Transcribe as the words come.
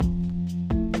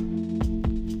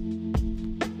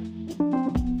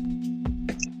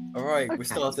Right, we're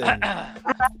starting.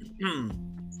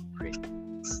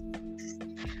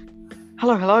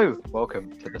 Hello.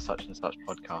 Welcome to the Such and Such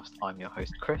podcast. I'm your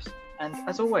host, Chris, and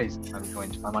as always, I'm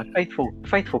joined by my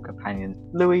faithful companions,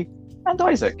 Louis and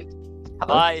Isaac.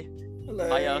 Hello. Hi. Hello.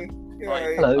 Hiya.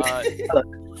 Hi. Hello.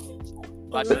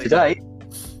 Actually, Today,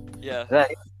 yeah.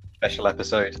 special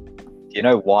episode. Do you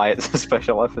know why it's a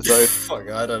special episode? Fuck,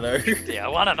 I don't know. Yeah, I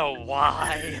want to know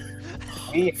why.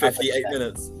 We have 58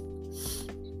 minutes.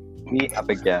 We have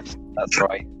a guest. That's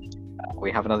right.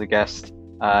 We have another guest.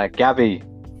 Gabby,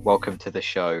 welcome to the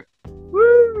show.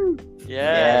 Woo!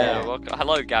 Yeah. Yeah. Welcome.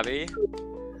 Hello, Gabby.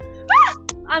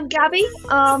 I'm Gabby.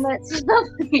 It's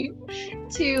lovely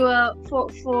to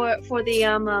for the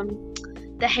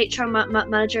HR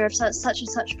manager of such and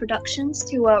such productions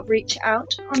to reach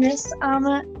out on this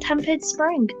tepid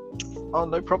spring. Oh,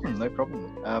 no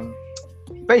problem.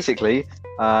 Basically,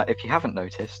 if you haven't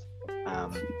noticed,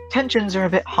 tensions are a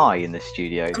bit high in the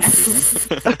studio this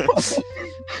evening.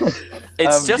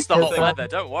 It's just the because, hot weather.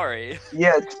 Don't worry.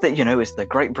 Yeah, it's the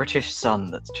great British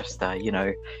sun that's just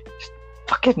just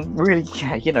fucking really,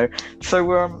 So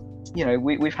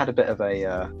we've had a bit of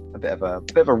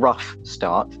a rough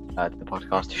start to the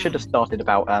podcast. Should have started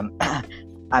about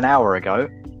an hour ago,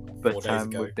 but 4 days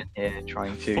ago. we've been here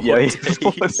trying to 4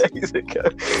 4 days. days ago.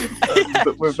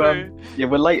 But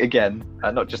we're late again.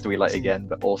 Not just are we late again,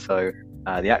 but also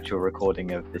the actual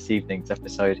recording of this evening's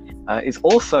episode is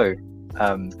also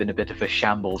been a bit of a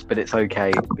shambles, but it's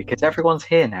okay because everyone's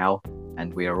here now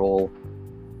and we are all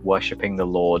worshipping the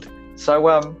Lord.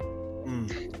 So,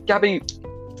 Gabby,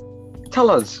 tell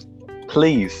us,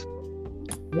 please,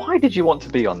 why did you want to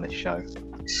be on this show?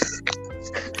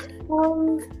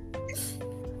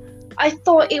 I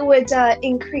thought it would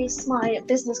increase my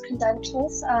business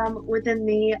credentials within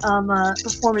the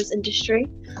performance industry.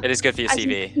 It is good for your As you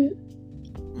CV. see-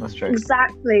 That's true.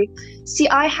 Exactly. See,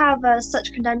 I have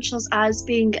such credentials as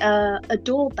being a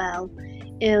doorbell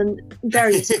in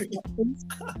various productions.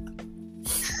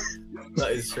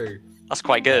 That is true. That's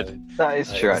quite good. That is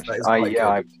That true, is- actually. that is quite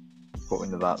I put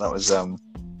into that. That was a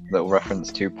little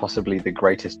reference to possibly the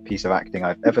greatest piece of acting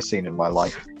I've ever seen in my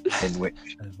life, in which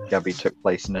Gabby took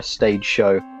place in a stage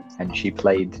show, and she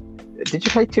played. Did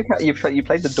you play two? You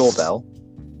played the doorbell.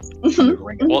 Mhm. The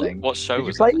ring What thing. what show Did you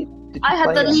was play? that? Did you I had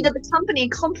play, the lead of the company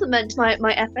compliment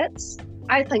my efforts.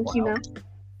 I thank you Wow. now.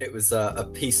 It was a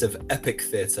piece of epic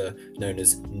theatre known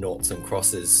as Noughts and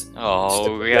Crosses.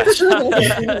 Oh yeah.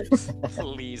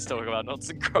 Please talk about knots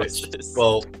and crosses.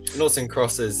 Well, Noughts and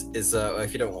Crosses is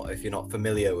if you're not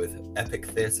familiar with epic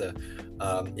theatre,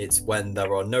 it's when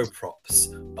there are no props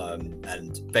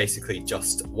and basically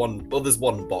just one. Well, there's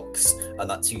one box, and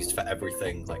that's used for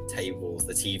everything like tables,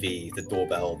 the TV, the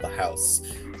doorbell, the house,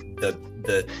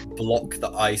 the block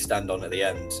that I stand on at the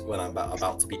end when I'm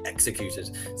about to be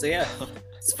executed. So yeah,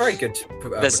 it's very good.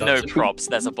 There's no production. props.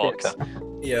 There's a box.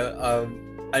 Yeah,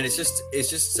 and it's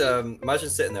just imagine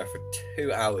sitting there for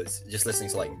 2 hours just listening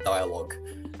to like dialogue.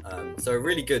 So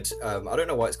really good. I don't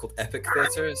know why it's called epic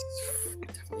theatre. It's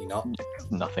definitely not.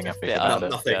 Nothing epic Yeah, about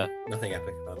it. Nothing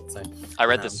epic about it. So. I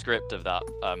read the Um, script of that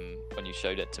when you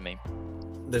showed it to me,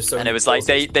 There's so and many it was like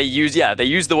pauses. they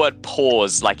use the word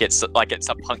pause like it's a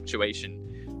punctuation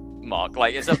mark.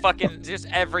 Like it's a fucking just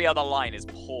every other line is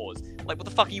pause. Like what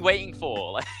the fuck are you waiting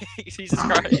for? Like Jesus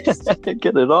Christ.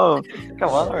 Get it on. Come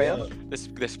on, hurry up.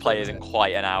 This play isn't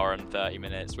quite an hour and 30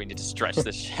 minutes. We need to stretch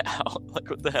this shit out. Like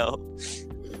what the hell?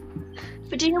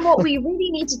 But do you know what we really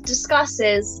need to discuss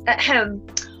is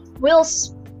Will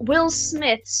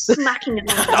Smith smacking him.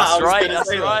 I That's was right. gonna That's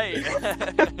say right.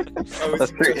 I was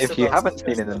That's true. just If you about haven't to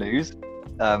seen say in the that. news,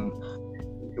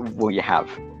 well, you have.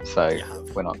 So You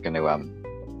have. we're not going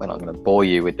to bore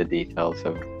you with the details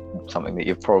of something that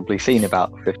you've probably seen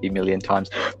about 50 million times.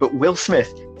 But Will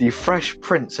Smith, the Fresh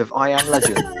Prince of I Am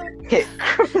Legend, hit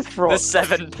Chris Rock. The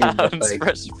 7 the pounds face.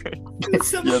 fresh fruit. The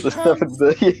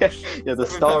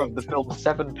star of the film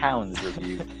 7 Pounds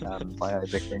review by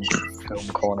Isaac in Film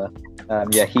Corner.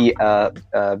 He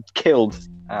killed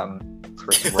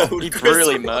Chris Rock He Chris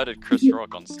brutally Rock. murdered Chris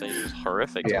Rock on stage. It was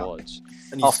horrific Yeah. to watch.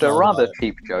 And you after a smell rather that.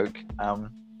 cheap joke.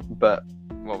 But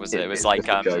What was it? It was it's like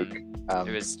just a joke.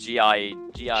 it was G.I.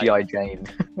 G.I. Jane.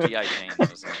 G.I. Jane,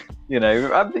 wasn't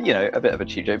it? A bit of a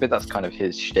cheap joke, but that's kind of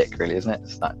his shtick, really, isn't it?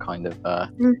 It's that kind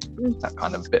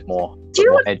of bit more, Do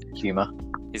you- edge humor.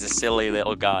 He's a silly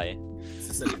little guy. It's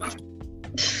a silly man.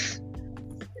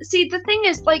 See, the thing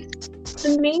is, like,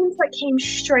 the memes that came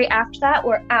straight after that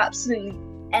were absolutely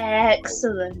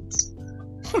excellent.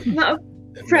 Not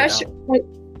a fresh, like,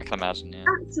 I can imagine, yeah.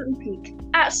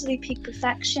 absolutely peak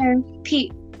perfection.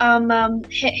 Pete,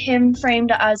 hit him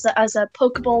framed as a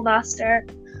Pokeball master.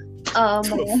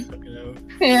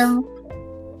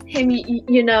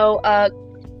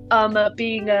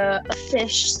 Being a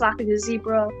fish slapping a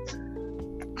zebra,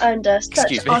 and such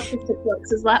Excuse me. artistic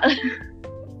looks as that.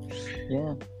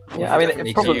 Yeah. I mean, Definitely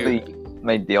it probably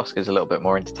made the Oscars a little bit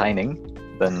more entertaining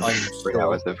than I'm 3 sure.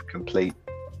 hours of complete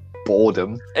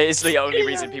boredom. It's the only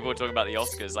reason people were talking about the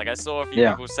Oscars. Like, I saw a few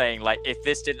Yeah. people saying, like, if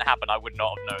this didn't happen, I would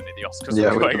not have known that the Oscars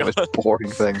Yeah, were it going was on. the most boring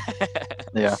thing.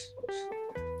 Yeah.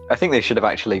 I think they should have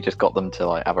actually just got them to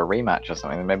like have a rematch or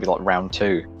something, maybe like round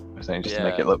 2 or something, just to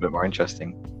make it Yeah. a little bit more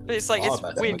interesting. But it's like, Oh, it's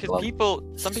that's weird definitely because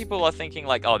some people are thinking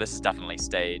like, oh, this is definitely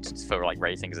staged for like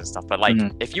ratings and stuff. But like,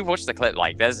 Mhm. if you watch the clip,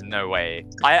 like, there's no way.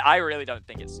 I really don't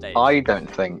think it's staged. I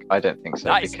don't think so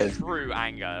That is because true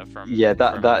anger from. yeah,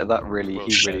 from that really Will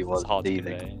he Smith. really It's was hard to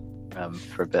seething convey.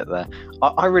 for a bit there.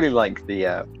 I really like the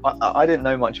I didn't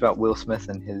know much about Will Smith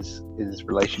and his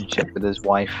relationship with his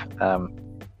wife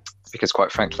because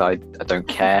quite frankly I don't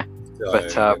care.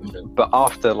 But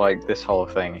after like this whole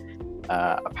thing,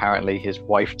 apparently his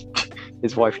wife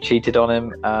cheated on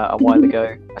him a while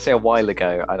ago. I say a while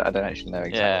ago. I don't actually know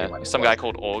exactly Yeah, when. it some was. guy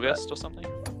called August or something.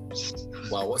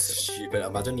 Wow, what's stupid?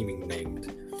 Imagine you being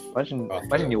named. Imagine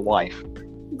your wife.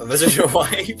 Imagine your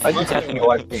wife. Imagine your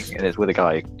wife being and it's with a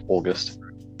guy, August.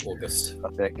 August.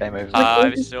 That's it. Game over.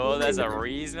 I'm sure there's a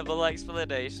reasonable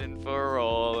explanation for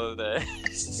all of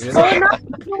this. You Oh, no, you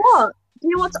know what? You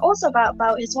know what's also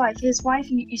about his wife? His wife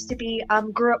used to be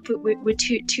grew up with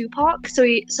Tupac.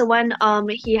 So when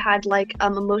he had like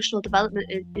emotional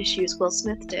development issues, Will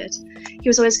Smith did. He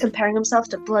was always comparing himself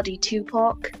to bloody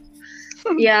Tupac.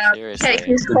 Yeah, Seriously.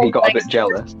 he was He called, got a like, bit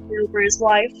jealous. over his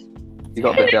wife. He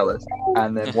got a bit jealous,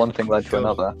 and then one thing led to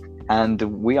another. And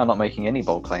we are not making any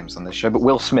bold claims on this show, but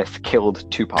Will Smith killed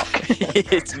Tupac.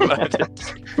 It's murdered.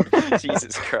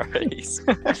 Jesus Christ.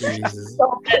 Jesus.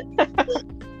 Solved it.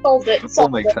 Solved it. All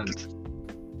Solved makes it. sense.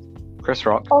 Chris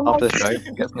Rock, Oh my after the show,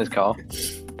 gets in his car,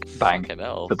 bang, Fucking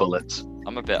hell. the bullets.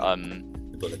 I'm a bit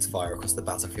The bullets fire across the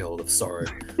battlefield of sorrow.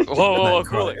 Whoa, And then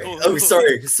cool it, cry. cool it. Oh,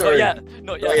 sorry. Not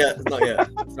Not yet. yet. Not yet.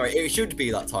 Sorry, it should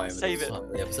be that time. Save at it. the start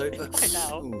of the episode. But... Right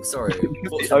now. Ooh, sorry.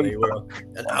 Unfortunately, we're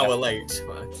an hour late.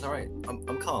 But it's alright.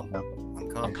 I'm calm. No.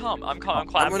 I'm I'm calm. calm.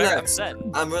 I'm very relaxed. upset.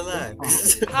 I'm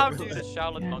relaxed. How do the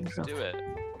Shaolin monks do it?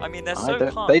 I mean, they're I so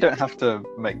don't- calm. they don't have to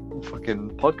make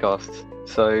fucking podcasts,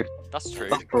 so That's true.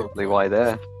 that's probably why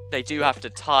they're. They do have to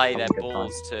tie their Have a good time.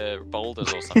 balls to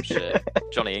boulders or some shit.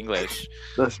 Johnny English.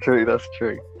 That's true. That's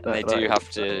true. And they That do is- have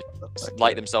to that's light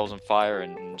accurate. themselves on fire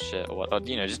and shit, or what? Or,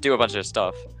 you know, just do a bunch of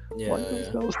stuff. Yeah, Light yeah.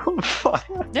 themselves on fire.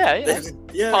 Yeah, yeah.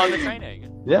 Yeah. Part of the training.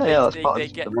 Yeah, They- yeah, that's they- part they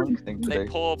of get- the monk thing to They do.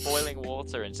 pour boiling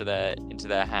water into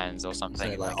their hands or something,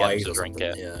 Say, and like, get them eyes to or drink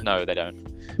something, it. yeah. No, they don't.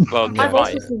 Well, they I've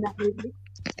also might. seen that movie.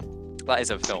 That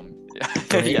is a film.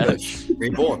 Johnny Yeah. English,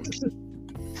 Reborn.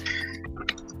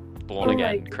 Born Oh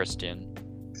again my- Christian.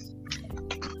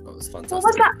 That was What fantastic.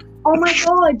 was that? Oh my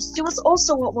god! It was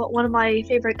also one of my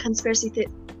favorite conspiracy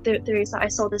theories that I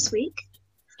saw this week.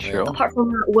 Sure. Apart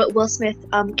from Will Smith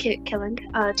killing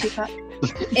Tupac.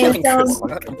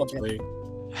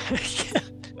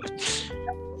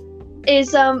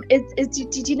 Is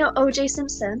did you know O.J.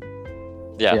 Simpson?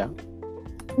 Yeah.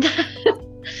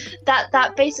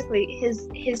 that basically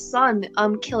his son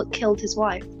killed his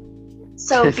wife.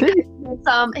 So Is he?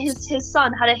 his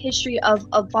son had a history of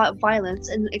violence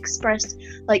and expressed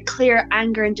like clear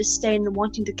anger and disdain and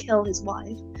wanting to kill his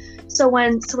wife. So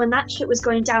when that shit was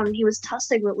going down and he was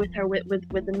tussling with her with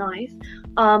a knife,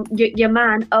 your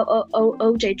man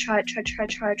OJ tried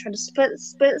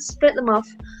to split them off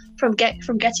from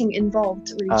getting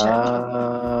involved with each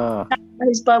other.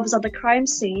 His blood was on the crime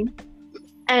scene,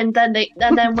 and then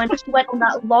when he went on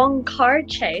that long car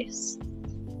chase,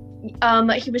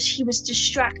 he was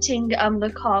distracting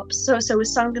the cops, so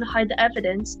his son could hide the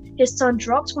evidence. His son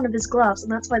dropped one of his gloves,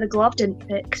 and that's why the glove didn't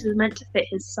fit, because it was meant to fit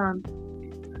his son.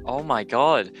 Oh my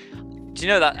god. Do you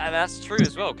know that? And that's true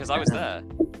as well, because I was there.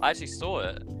 I actually saw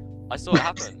it. I saw it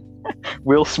happen.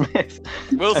 Will Smith.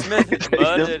 Will Smith O.J.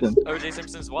 murdered Simpson. O.J.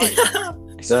 Simpson's wife.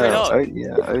 Straight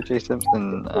Yeah, up. O.J.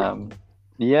 Simpson.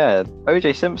 Yeah,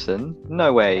 O.J. Simpson.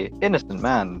 No way. Innocent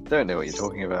man. Don't know what you're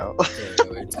talking about.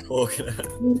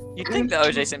 You'd think that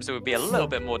O.J. Simpson would be a little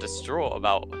bit more distraught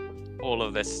about all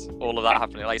of that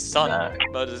happening. Like, son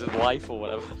murders his wife or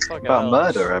whatever. Fucking About hell.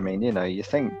 murder, I mean, you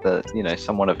think that,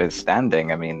 someone of his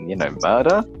standing, I mean,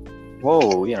 murder?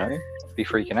 Whoa, be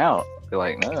freaking out. Be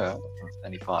like, no, I don't want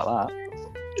any part of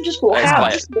that. Just walk That is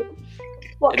out. quite-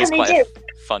 What It can is they quite do?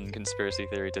 a fun conspiracy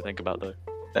theory to think about, though.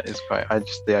 That is quite.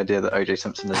 The idea that O.J.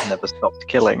 Simpson has never stopped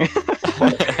killing.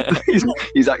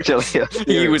 he's actually.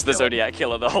 He was the Zodiac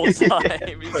killer the whole time.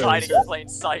 He was hiding in plain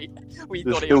sight. We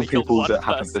There's thought he still only killed people one that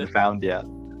haven't person. been found yet.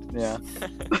 Yeah.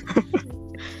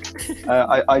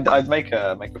 I'd make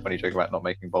a funny joke about not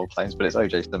making bold claims, but it's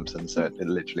O.J. Simpson, so it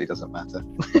literally doesn't matter.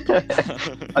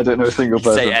 I don't know a single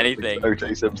person. Say anything.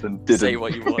 O.J. Simpson didn't. Say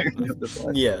what you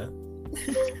want. Yeah.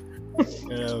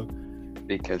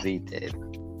 Because he did.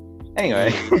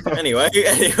 Anyway. Anyway.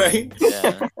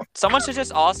 Yeah. Someone should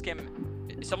just ask him.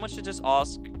 Someone should just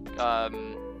ask.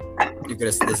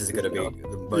 This is gonna be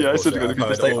the most Yeah, I said bullshit you're gonna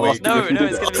I've be heard all week. No, If he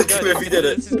did it's it. gonna be good. If he did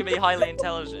it. This is gonna be highly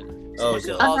intelligent. Oh, Someone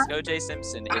should God. ask O.J.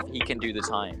 Simpson if he can do the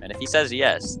time, and if he says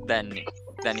yes, then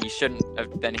he shouldn't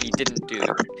have. Then he didn't do.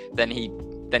 Then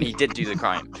he did do the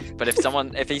crime. But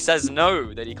if he says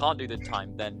no, that he can't do the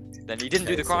time, then he didn't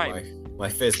do the So crime. my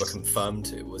fears were confirmed.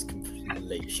 It was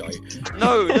complete shite.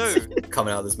 No.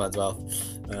 Coming out of this man's mouth.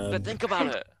 But think about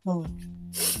it.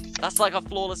 That's like a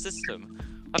flawless system.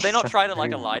 Have they not tried a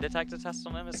lie detector test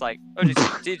on him? It's like, oh,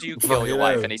 did you kill your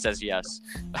wife? And he says yes.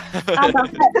 That's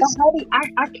highly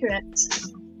accurate.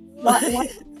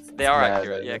 What? They are Yeah,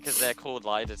 accurate, they- yeah, because they're called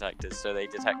lie detectors, so they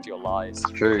detect your lies.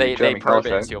 True. They Jeremy probe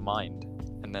it Carlso. into your mind,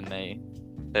 and then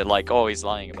they're like, oh, he's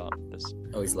lying about this.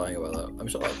 Oh, he's lying about that. I'm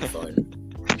sure that'll be fine.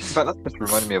 In fact, that just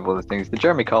reminded me of all the things. The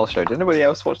Jeremy Kyle show. Did anybody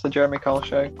else watch the Jeremy Kyle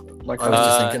show? Like I was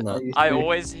just Uh, thinking that. used I to?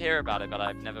 always hear about it, but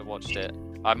I've never watched it.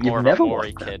 I'm You've more of a never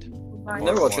Maury watched kid.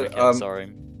 Never watched it.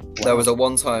 Sorry. There was a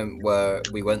one time where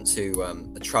we went to a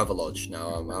Travelodge.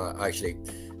 Now, actually,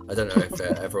 I don't know if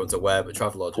everyone's aware, but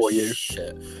Travelodge Who are is you?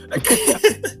 shit.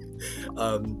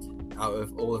 Out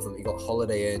of all of them, you got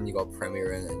Holiday Inn, you got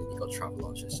Premier Inn, and you got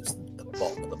Travelodge. It's just the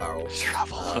bottom of the barrel.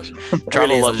 Travelodge.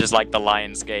 Really Travelodge is is like the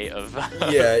Lionsgate of.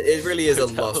 yeah, it really is a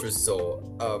hotels. last resort.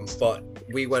 But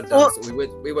we went down. So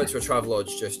we went to a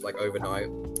Travelodge just like overnight.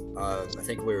 I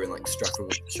think we were in like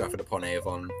Stratford upon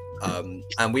Avon.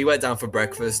 And we went down for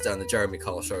breakfast, and the Jeremy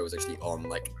Kyle show was actually on,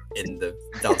 like in the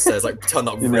downstairs, like turned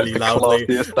up really loudly.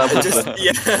 And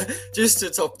just to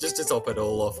top it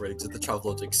all off, really, just the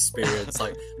Travelodge experience,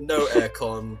 like no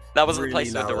aircon. That wasn't really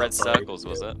the place with the loud red outside. circles,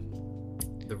 was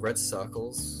it? The red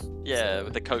circles. Yeah,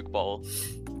 with the Coke bottle.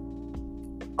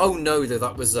 Oh no,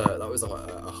 that was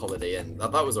a Holiday Inn.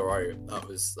 That was alright. That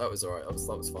was alright. That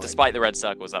was fine. Despite the red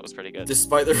circles, that was pretty good.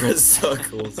 Despite the red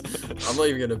circles, I'm not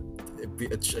even gonna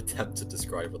attempt to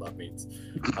describe what that means.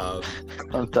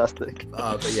 Fantastic.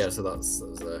 But yeah, so that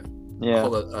was a Yeah.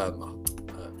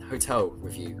 hotel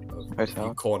review of Hotel.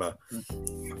 Review Corner.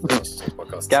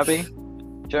 Podcast. Gabby,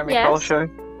 Jeremy Yes? Kyle show.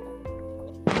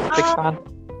 Big fan.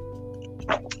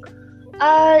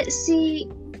 See,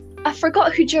 I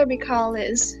forgot who Jeremy Kyle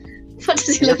is. What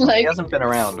does he look He like? hasn't been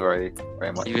around very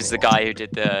much. He was the guy who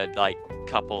did the like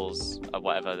couples or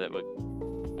whatever that would.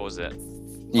 What was it?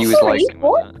 He was Sorry? like,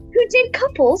 What? Who did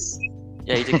couples?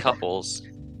 Yeah, he did couples.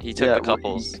 He took yeah, the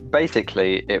couples.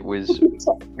 Basically, it was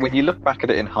when you look back at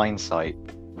it in hindsight,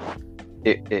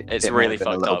 It's it may really have been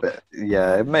a fucked little up. bit-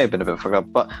 yeah, it may have been a bit fucked up,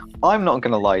 but I'm not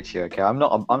gonna lie to you. Okay, I'm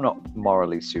not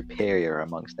morally superior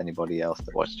amongst anybody else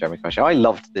that watched Jeremy Kyle show. I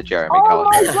loved the Jeremy Oh Kyle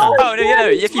my show. God. Oh no,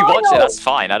 if you watch it, that's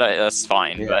fine. That's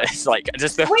fine. Yeah. But it's like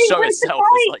just the Wait, show where's the itself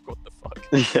is like, what the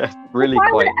fuck? Yeah, really Why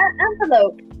quite. would an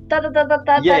envelope?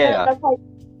 Yeah. That's like,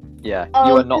 Yeah,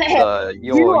 you are not the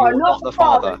you are not the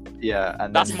father. Yeah,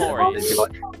 and That's then Maury. they'd be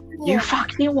like, you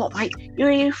fucking what, mate?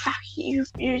 You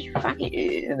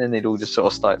fucking. And then they'd all just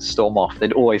sort of storm off.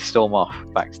 They'd always storm off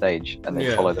backstage, and they'd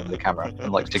Yeah. follow them with the camera.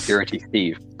 And like security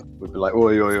Steve would be like,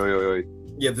 oi, oi, oi, oi, oi.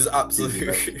 Yeah, there's absolutely.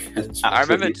 I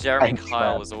remember Absolutely Jeremy henchman.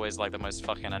 Kyle was always like the most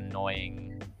fucking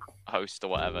annoying host or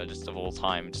whatever, just of all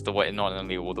time. Just the way, not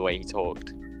only all the way he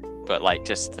talked, but like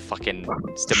just the fucking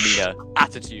demeanor,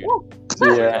 attitude.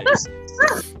 Yeah.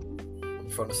 in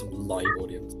front of some live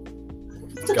audience.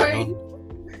 What's Sorry. going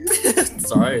on?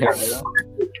 Sorry.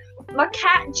 My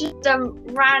cat just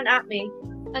ran at me,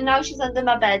 and now she's under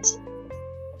my bed.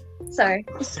 Sorry.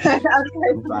 I was going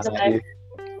to put it away.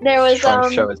 There was Trying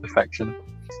to show its affection.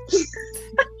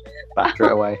 Batter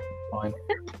it away. Fine.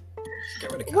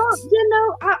 Get rid of well, cats. you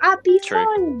know, I'd be True.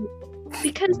 fine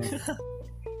because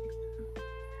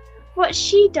what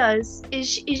she does is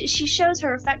she shows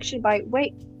her affection by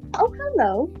oh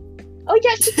hello, oh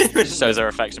yeah, she Shows her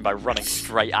affection by running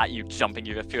straight at you, jumping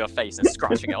you through your face and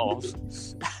scratching it off.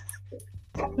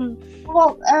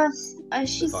 well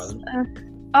she's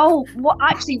oh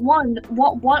actually one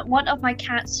of my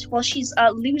cats, well, she's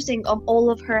losing all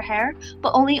of her hair,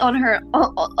 but only on her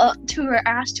to her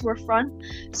ass, to her front.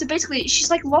 So basically she's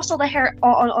like lost all the hair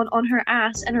on her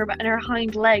ass and her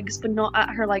hind legs, but not at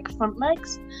her like front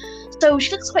legs. So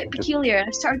she looks quite peculiar.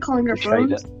 I started calling her You shade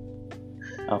Bones. it.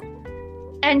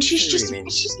 and she's What do you just mean?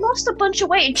 she's lost a bunch of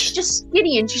weight, and she's just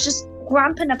skinny, and she's just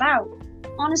gramping about.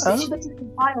 Honestly, she looks like a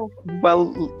child.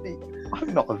 Well,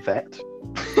 I'm not a vet. Do you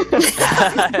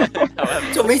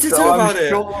want me to So talk I'm about it?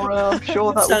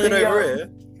 sure that Standing would be, over here.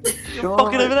 Sure,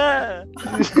 Fucking over there.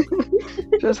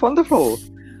 just wonderful.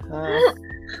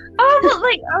 Oh, but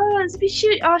like,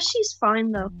 she's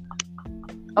fine though.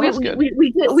 Oh, that's good.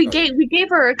 We gave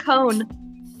her a cone.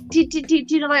 Do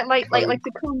you know like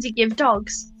the cones you give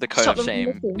dogs? The cone Stop of them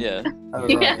shame. from licking. Yeah. Oh,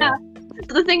 right, Yeah.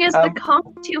 But the thing is, the Um,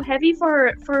 cone's too heavy for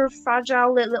a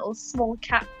fragile little small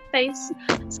cat face.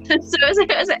 So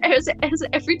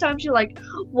every time she like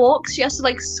walks, she has to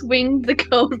like swing the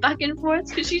cone back and forth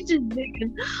because she's just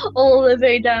digging all the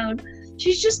way down.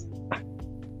 She's just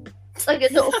like a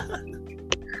little. I mean,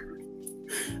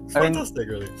 Fantastic,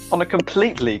 really. On a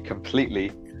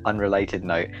completely unrelated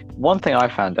note, one thing I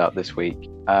found out this week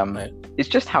Right. is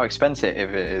just how expensive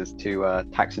it is to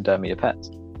taxidermy your pets.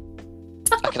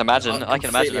 I can imagine. I can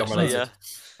imagine. Completely Actually, yeah.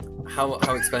 unrelated.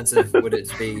 How expensive would it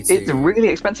be to? It's really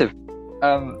expensive.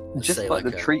 Just say like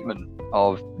like the a- treatment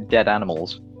of dead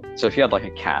animals. So if you had like a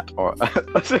cat or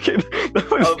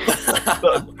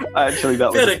actually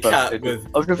that was If you had the a cat first- with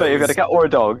I was gonna say if you had a cat or a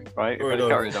dog, right? Or If a you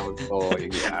had a cat or a dog, or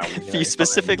If you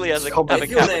specifically have a Comment. cat If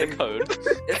your with a name- code.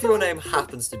 If your name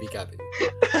happens to be Gabby.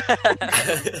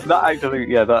 That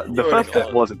actually, yeah, the You already first bit got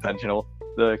it. was intentional.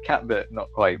 The cat bit, not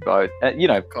quite, but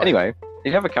Quite. anyway, if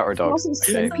you have a cat or a dog, Also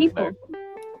seeing okay, people.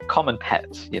 common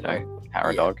pets, cat or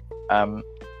a Yeah. dog,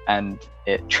 and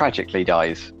it tragically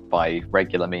dies by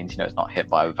regular means. It's not hit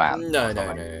by a van. No.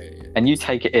 And you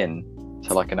take it in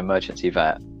to like an emergency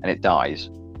vet, and it dies.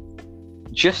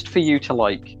 Just for you to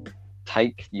like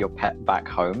take your pet back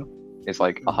home is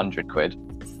like £100.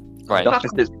 Right. That's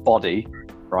just its body,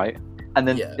 right? And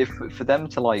then Yeah. if for them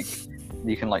to like,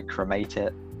 you can like cremate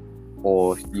it,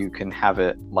 or you can have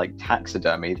it like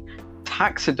taxidermied.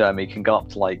 Taxidermy can go up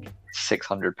to like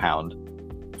 £600.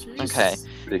 Okay.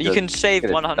 You because can shave it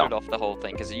is 100 dumb. off the whole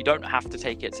thing because you don't have to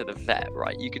take it to the vet,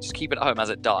 right? You could just keep it at home as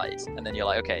it dies, and then you're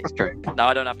like, okay, That's true. now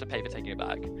I don't have to pay for taking it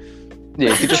back. Yeah,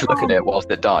 you could just look at it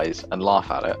whilst it dies and laugh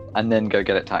at it, and then go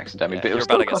get it taxidermied. Yeah, but it'll you're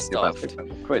still about to get cost you about stuffed.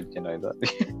 £600. That.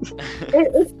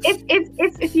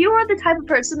 If you are the type of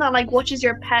person that like watches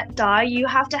your pet die, you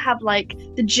have to have like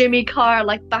the Jimmy Carr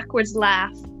like backwards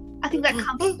laugh. I think that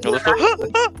comes.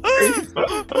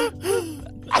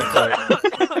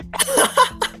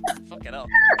 Fucking hell.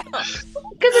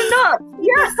 Because they're not.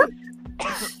 Yeah.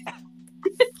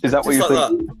 Is that what Just you like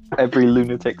think every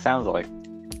lunatic sounds like?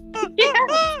 Yeah.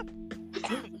 I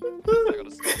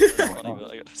gotta stop. That's funny,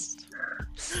 but I gotta stop.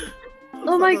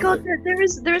 Oh my god,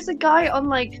 there's a guy on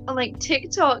like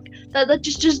TikTok that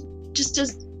just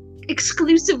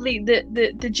exclusively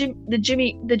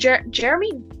Jeremy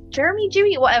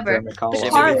whatever. Jeremy Carl. The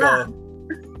Jimmy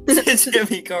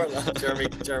car Carr. laugh. Jimmy Carr.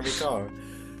 Jeremy Carr.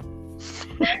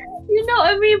 You know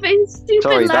what I mean? But his stupid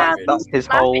Sorry, laugh. that's his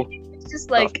laughing, whole. It's just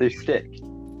That's like his shtick.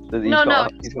 That No, no.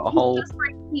 He's got a whole.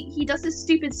 he does his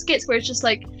stupid skits where it's just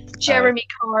like Jeremy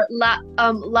Carr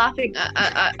laughing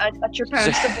at your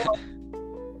parents' divorce.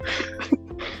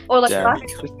 Or like Jeremy, laughing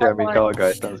just Jeremy at Carr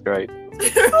guy. Sounds great.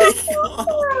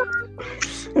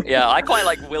 Yeah, I quite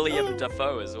like William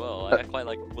Dafoe as well. I quite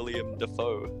like William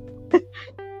Dafoe.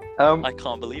 I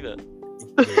can't believe it.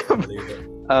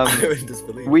 I wouldn't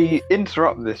disbelieve. We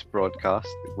interrupt this broadcast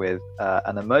with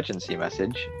an emergency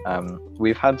message.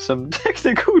 We've had some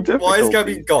technical difficulties Why is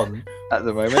Gabby gone? at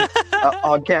the moment.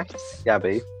 Our guest,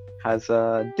 Gabby, has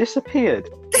disappeared.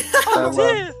 Oh,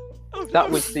 So, dear. Oh, that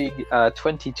no. was the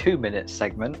 22-minute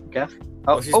segment, Gaff.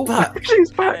 Oh, she's back.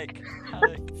 She's back.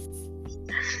 Panic.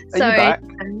 Are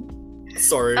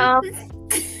Sorry. you back? Sorry.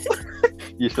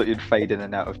 You thought you'd fade in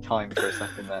and out of time for a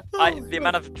second there. The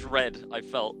amount of dread I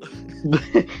felt.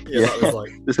 yeah, that was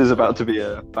like, This is about to be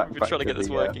a back. We've been trying to get to this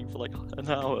the, working for like an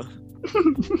hour.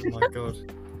 oh my god.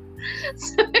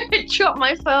 Sorry, I dropped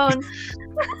my phone.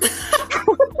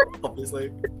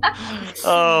 Obviously.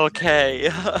 Okay.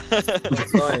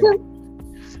 It's fine.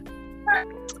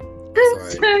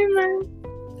 Sorry,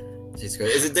 man. She's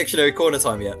great. Is it dictionary corner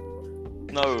time yet?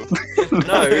 No.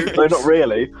 No. No, not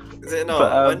really. Is it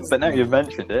not? But now you've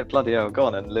mentioned it, bloody hell, go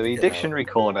on and Louis, Yeah. dictionary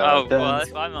corner. Oh, Dun, well,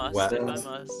 if I must. Well. If I must.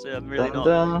 Yeah, I'm really dun,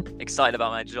 not dun. excited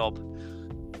about my job.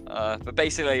 But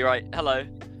basically, right. Hello.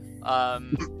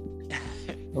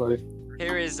 Hello.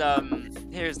 Here is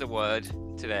the word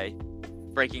today.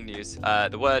 Breaking news.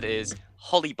 The word is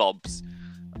hollybobs.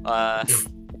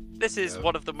 This is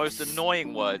one of the most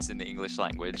annoying words in the English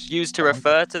language, used to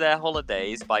refer to their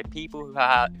holidays by people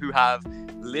who have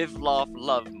live, laugh,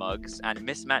 love mugs and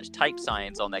mismatched type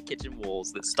signs on their kitchen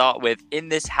walls that start with "In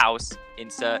this house,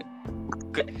 insert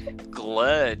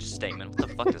Glurge statement. What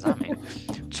the fuck does that mean?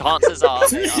 Chances are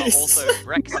they are also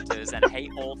Brexiters and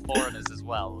hate all foreigners as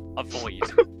well. Avoid.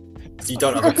 You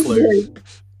don't have a clue.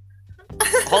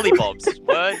 Hollybobs,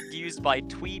 word used by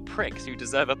twee pricks who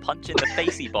deserve a punch in the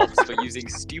facey bobs for using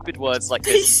stupid words like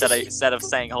this instead of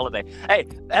saying holiday. Hey,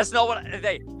 that's not what.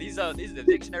 Hey, these are the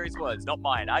dictionary's words, not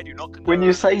mine. I do not condone. When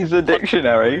you say the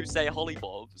dictionary, you say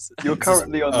hollybobs. you're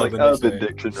currently on like Urban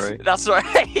Dictionary. That's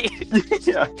right.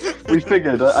 Yeah, we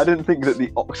figured. I didn't think that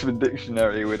the Oxford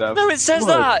Dictionary would have. No, it says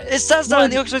that. It says that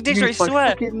in the Oxford Dictionary. I swear.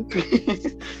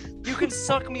 Fucking... You can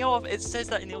suck me off. It says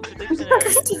that in the Oxford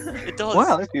Dictionary. It does.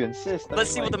 Well, if you insist. Let's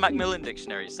see what the Macmillan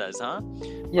Dictionary says, huh?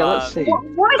 Yeah, let's see.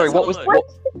 Why? Sorry, what was Look. what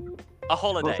A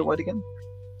holiday. was the word again?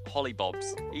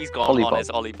 Hollybobs. He's gone Hollybobs. on his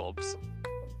hollybobs.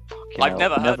 Fucking I've hell,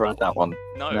 never heard had that one.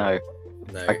 No. No,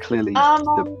 No. I clearly Um,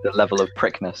 the level of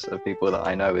prickness of people that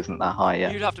I know isn't that high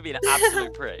yet. You'd have to be an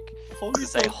absolute prick to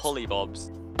say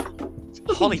hollybobs.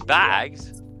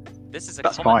 Hollybags? This is a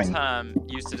That's common fine. term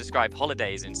used to describe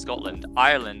holidays in Scotland,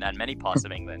 Ireland, and many parts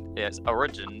of England. Its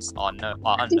origins are Could you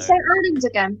unknown. say Ireland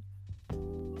again?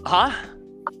 Huh?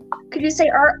 Could you say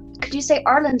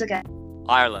Ireland again?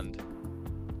 Ireland.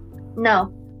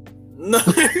 No. No.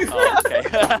 Oh, okay.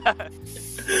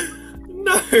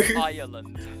 No.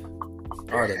 Ireland.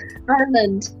 Ireland.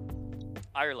 Ireland.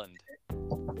 Ireland.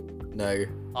 No.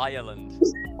 Ireland.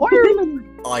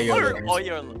 Ireland.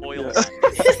 Ireland. Oil.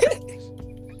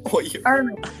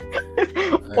 Ireland.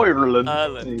 Ireland.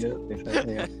 Ireland.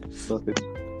 Yeah. Sorted.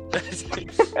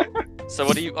 So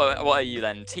what are you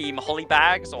then? Team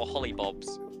Hollybags or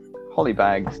Hollybobs?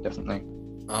 Hollybags, definitely.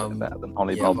 Better than Yeah,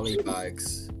 Hollybobs.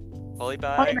 Hollybags.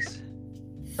 Hollybags?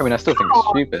 I mean, I still think it's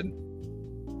stupid,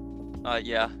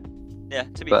 Yeah. Yeah,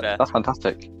 to be but fair. that's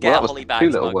fantastic. Get Well, a that was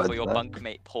two Hollybags little mug words for your there.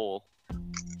 bunkmate Paul.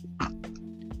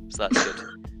 So that's good.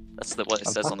 That's what it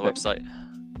says on the website.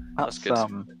 That's good.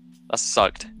 That's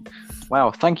sucked.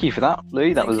 Wow, thank you for that,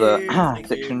 Louis. That Thank was you, a thank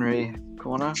you. dictionary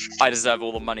corner. I deserve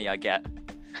all the money I get.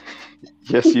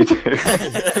 Yes, you do.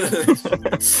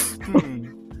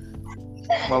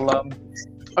 Well,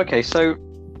 okay, so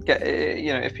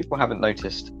if people haven't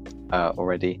noticed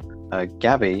already,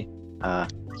 Gabby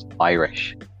is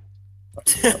Irish.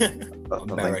 That's the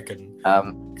thing. American.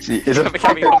 She is a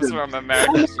Gabby comes from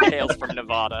America. She hails from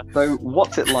Nevada. So,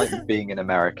 what's it like being an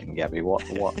American, Gabby? What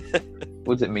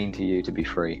does it mean to you to be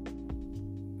free?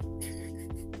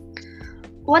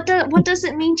 What does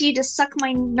it mean to you to suck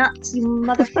my nuts, you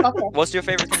motherfucker? What's your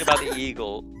favorite thing about the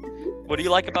Eagle? What do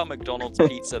you like about McDonald's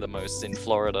pizza the most in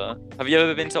Florida? Have you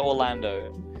ever been to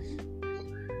Orlando?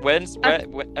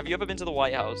 Have you ever been to the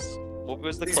White House? What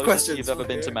was the These closest questions you've ever were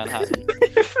been to here. Manhattan?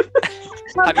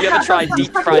 Have you ever tried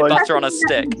deep fried butter on a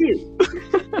stick?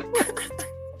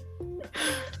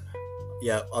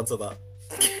 Yeah, answer that.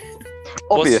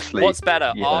 Obviously. What's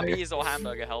better, you know. Arby's or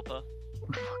Hamburger Helper?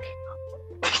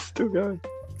 Still going.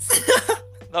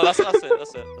 No, that's it.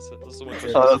 That's the one.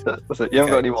 Oh, that's it. You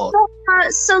haven't got any more.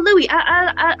 So Louis,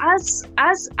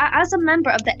 as a member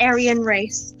of the Aryan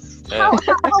race, how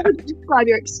would you describe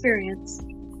your experience?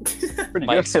 Pretty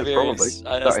My good, probably. experience as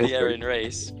That is the Aryan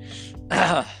race.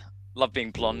 Love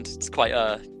being blonde. It's quite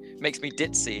makes me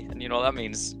ditzy, and you know what that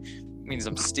means? It means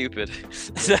I'm stupid.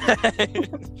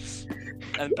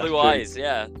 And blue true. eyes,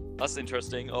 yeah, that's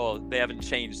interesting. Oh, they haven't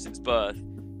changed since birth.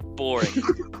 Boring.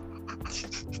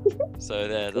 So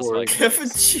there, that's like. Never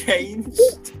changed.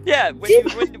 Yeah,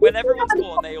 when everyone's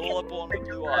born, they all are born with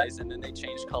blue eyes, and then they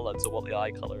change color to what the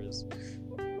eye color is.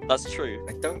 That's true.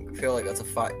 I don't feel like that's a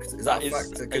fact. Is that That a is-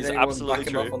 fact? Can is anyone absolutely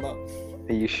back him up true. on that?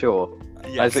 Are you sure?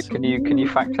 Yes. Isaac, can you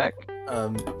fact check?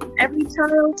 Every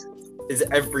child. Is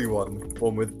everyone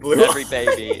born with blue Every eyes?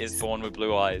 baby is born with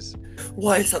blue eyes.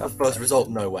 Why is that the first result?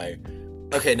 No way.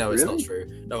 Okay, no, it's not Really?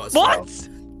 true. No, it's What? not. It's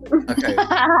Okay.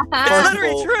 literally First of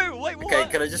all- true. Wait, what? Okay,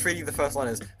 can I just read you the first line?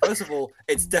 Is first of all,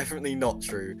 it's definitely not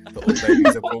true that all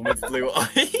babies are born with blue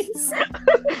eyes.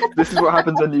 This is what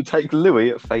happens when you take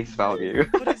Louis at face value.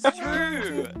 But it's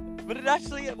true. But it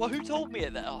actually. Well, who told me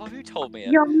it? Who told me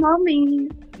it? Your mommy.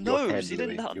 No, Your head, she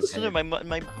didn't. Louis, your No, head.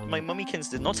 my mummykins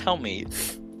did not tell me.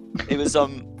 It was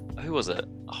who was it?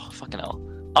 Oh fucking hell!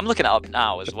 I'm looking it up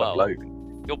now as Just a well. bloke.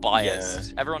 You're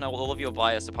biased. Everyone, all of you are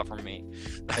biased apart from me.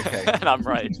 Okay. And I'm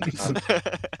right.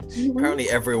 Apparently,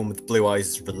 everyone with blue eyes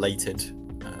is related.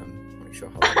 I'm not sure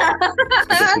how.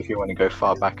 Just if you want to go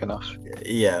far back enough.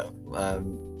 Yeah.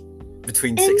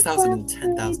 Between 6,000 and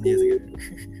 10,000 years ago.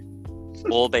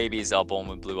 All babies are born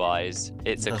with blue eyes.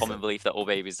 It's a That's common it. belief that all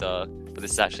babies are, but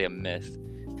this is actually a myth.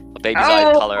 A baby's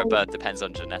eye color at birth depends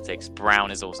on genetics. Brown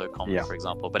is also common, Yeah. for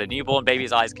example, but a newborn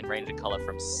baby's eyes can range in color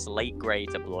from slate gray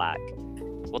to black.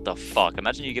 what the fuck?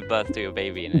 Imagine you give birth to a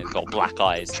baby and it's got black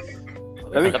eyes.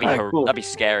 That'd be kinda cool. That'd be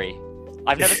scary.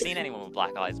 I've never seen anyone with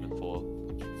black eyes before.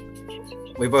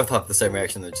 We both have the same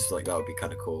reaction. That just like that would be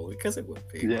kind of cool because it would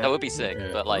be. That would be sick, Yeah.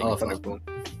 but like, Oh, Kinda cool.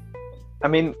 I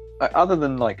mean, other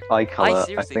than like eye I color,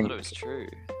 seriously think thought it was true.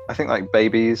 I think like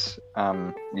babies,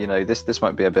 you know, this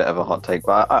might be a bit of a hot take,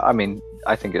 but I mean,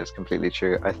 I think it's completely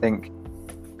true. I think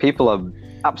people are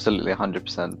absolutely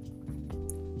 100%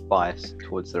 biased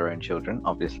towards their own children,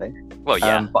 obviously. Well,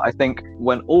 yeah. But I think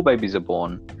when all babies are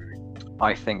born,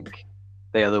 I think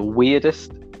they are the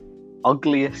weirdest,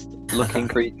 ugliest looking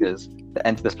creatures that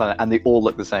enter this planet, and they all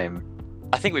look the same.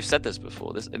 I think we've said this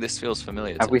before. This feels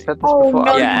familiar. Have to we me. said this Oh, before?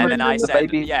 no, Yeah, and then I the said,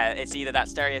 baby. yeah, it's either that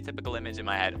stereotypical image in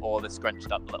my head or the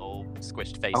scrunched up little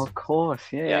squished face. Oh, of course,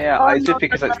 yeah. Yeah. Oh, It's no, just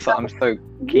because no, I'm so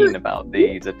keen about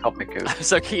the topic of I'm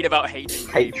so keen about hating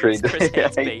hatred, babies. Chris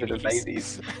hates hatred of babies.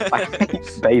 babies. I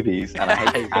hate babies, and I I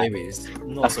hate hate cats. babies.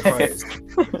 I'm not surprised.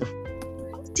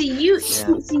 Do you Yeah.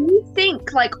 do you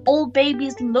think like all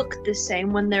babies look the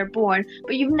same when they're born,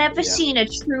 but you've never Yeah. seen a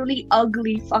truly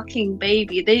ugly fucking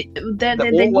baby? They're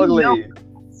they all ugly. know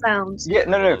sounds. Yeah,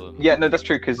 no, that's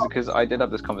true. Because I did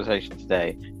have this conversation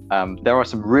today. There are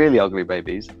some really ugly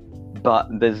babies, but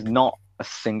there's not a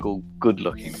single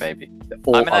good-looking baby. They're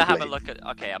all I'm gonna ugly. have a look at.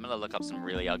 Okay, I'm gonna look up some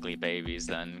really ugly babies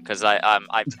then, because I am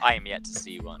yet to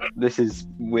see one.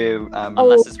 We're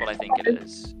Unless it's what I think it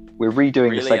is. we're redoing the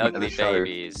Really segment of the ugly show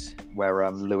babies. where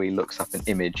Louis looks up an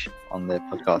image on the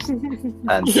podcast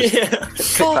and just Yeah.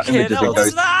 clicks that Fucking image as hell, it what is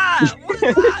goes, that?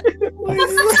 What is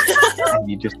that? and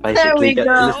you just There basically we get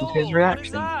go. to listen to his Oh, what is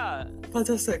reaction. that?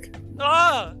 Fantastic.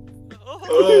 Ah!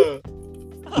 Oh.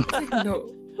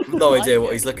 No idea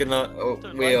what he's looking at. Oh,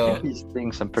 Don't we like are. it. He's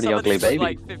seeing some pretty Some of ugly these look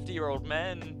babies. like 50-year-old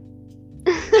men.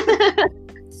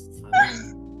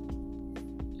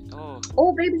 Oh,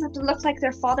 All babies have to look like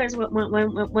their fathers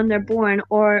when they're born,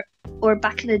 or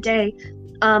back in the day,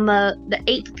 the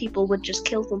ape people would just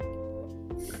kill them.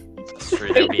 that's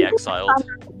true. They'll be exiled.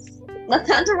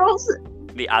 Neanderthals.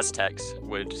 The Aztecs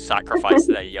would sacrifice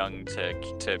their young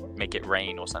to make it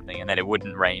rain or something, and then it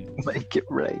wouldn't rain. Make it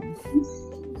rain.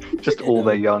 Just all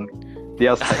their young. The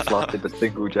Aztecs lasted a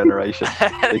single generation.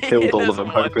 They killed all of them,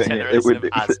 There's one hoping generation of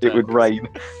it would Aztecs. rain,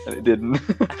 and it didn't.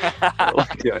 Oh,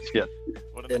 yeah, shit.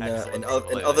 What an excellent In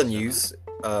explanation. other news,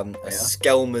 a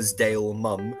Skelmersdale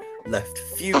mum left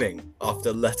fuming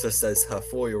after letter says her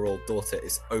 4-year-old daughter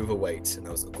is overweight, and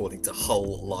that was according to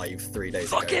Hull Live 3 days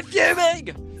Fucking ago.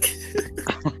 fuming!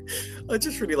 I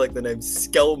just really like the name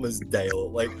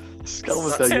Skelmersdale. Like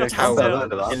Skelmersdale, that's yeah, a town I've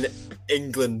heard of that. in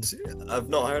England. I've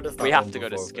not heard of that. We one have to go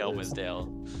to before, but it's- Skelmersdale.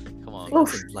 Come on.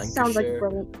 Oof, in sounds like Lancashire.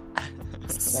 brilliant.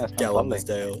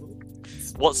 Skelmersdale.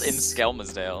 What's in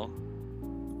Skelmersdale?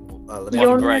 Let me You're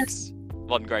have a not- Greg's.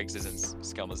 Von Greg's is in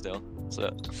Skelmersdale. So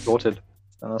Sorted.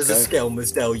 And let's There's a go.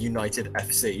 Skelmersdale United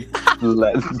FC.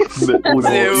 Let all the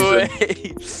no boys way.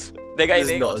 They got There's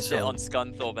they not got a shit chance.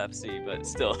 on Scunthorpe FC, but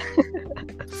still.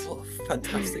 What a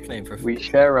fantastic name for a We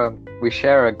share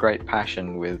a great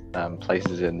passion with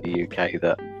places in the UK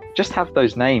that just have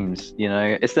those names. You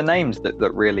know, it's the names that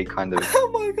really kind of Oh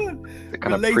my god!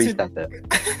 Related- preset it.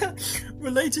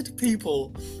 Related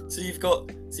people. So you've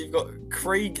got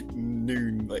Craig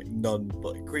Noon, like none,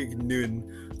 like Craig Noon,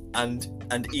 and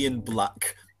Ian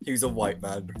Black, who's a white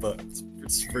man, but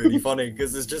it's really funny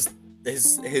because it's just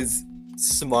his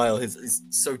smile. He's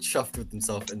so chuffed with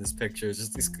himself in this picture. It's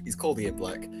just he's called Ian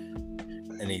Black,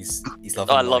 and he's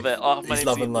loving. Oh, I love life. it. Oh, my He's name's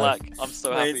loving Ian life. Black. I'm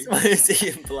so My happy. name's- my name's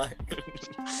Ian Black.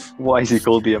 Why is he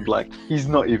called Ian Black? He's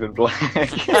not even black.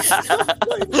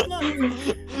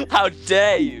 How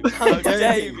dare you? How dare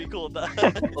dare you. you be called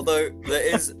that? Although there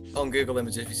is on Google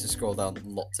Images, if you just scroll down,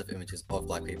 lots of images of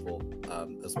black people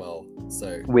as well.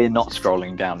 So We're not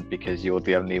scrolling down because you're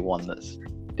the only one that's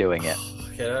doing it.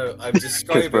 you know, I'm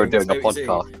describing. Because we're doing a so you see,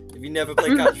 podcast. Have you never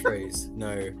played catchphrase?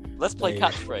 No. Let's play Yeah.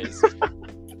 catchphrase.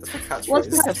 Let's play What's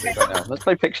catchphrase. Right now. Let's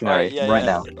play Pictionary Alright, yeah, right yeah.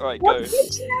 now. Alright, What go.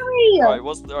 dictionary?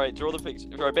 Alright, draw the picture.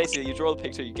 Alright, basically you draw the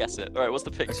picture, you guess it. Alright, what's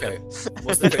the picture? Okay.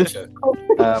 What's the picture?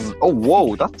 Oh,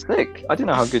 whoa, that's sick. I didn't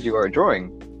know how good you were at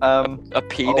drawing. A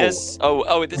penis?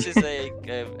 Oh, this is a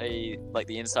like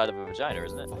the inside of a vagina,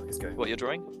 isn't it? Fuck is going on? What you're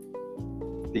drawing?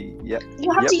 You have Yep,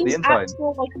 to the use inside.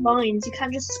 actual like lines. You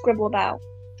can't just scribble about.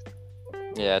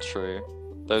 Yeah, true.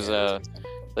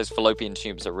 Those fallopian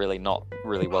tubes are really not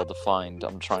really well defined.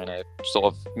 I'm trying to sort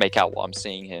of make out what I'm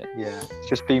seeing here. Yeah, it's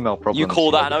just female problems. You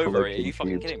call that an with ovary? Are fallopian you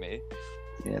fucking tubes. kidding me?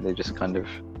 Yeah, they just kind of.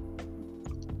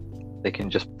 They can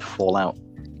just fall out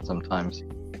sometimes.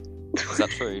 Is that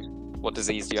true? What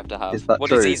disease do you have to have? Is that What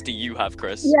true? disease do you have,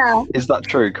 Chris? Yeah. Is that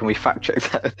true? Can we fact check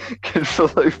that? Can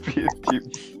fallopian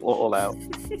tubes fall out?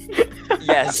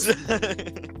 Yes. You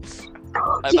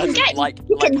can Imagine get- like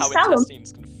you can how sell 'em.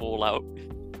 intestines can fall out.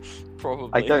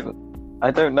 Probably. I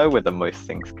don't know whether most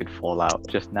things could fall out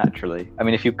just naturally. I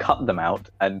mean, if you cut them out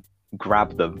and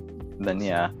grab them, then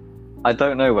yeah. I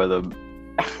don't know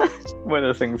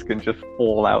whether things can just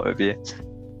fall out of you.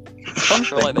 I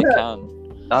feel like they can.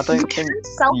 I You don't can think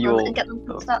sell them you're. and get them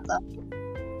fixed up though.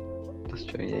 That's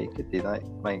true. Yeah, you could do that.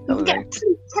 Make You can I get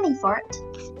a penny for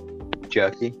it.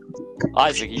 jerky.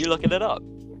 Isaac, are you looking it up?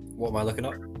 What am I looking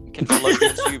up? Can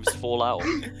fallopian tubes fall out?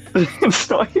 It's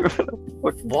not even.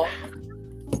 What?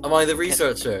 Am I the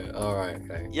researcher? All right.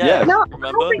 Okay. Yeah. No,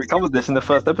 Remember? We covered this in the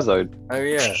first episode. Oh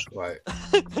yeah. Right.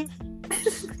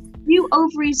 Do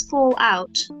ovaries fall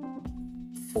out?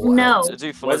 Fall No. out.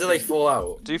 Do Where do they fallopian, fall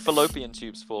out? do fallopian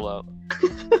tubes fall out?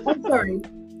 I'm sorry.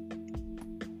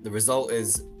 The result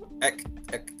is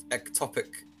ectopic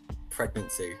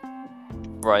pregnancy.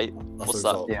 Right. That's What's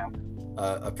the that? result. Yeah.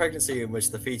 A pregnancy in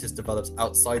which the fetus develops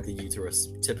outside the uterus,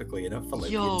 typically in a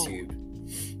fallopian Yo. tube.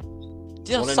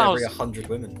 Yeah, One that in sounds. every 100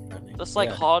 women, apparently. That's like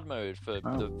Yeah. hard mode for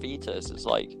Oh. the fetus. It's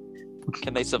like,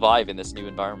 can they survive in this new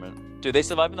environment? Do they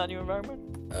survive in that new environment?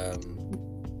 No.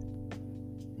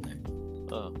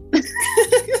 Oh,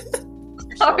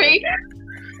 Sorry.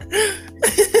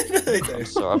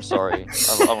 I'm sorry.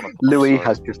 I want to. Louis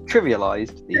has just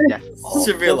trivialized the death of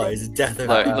To realise the death of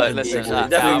Look, an look, listen, individual. uh,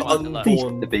 Death of uh, an look.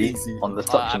 unborn to be species. on the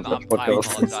such and such I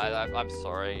podcast. apologize. I'm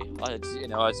sorry.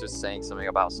 I was just saying something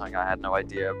about something I had no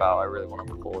idea about. I really want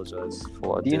to apologize for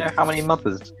what I Do you did. know how many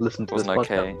mothers listen to this Wasn't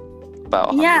podcast? okay.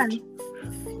 About Yeah.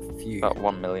 100. Few. About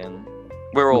 1 million.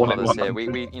 We're all One in mothers here.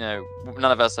 100. We,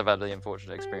 none of us have had the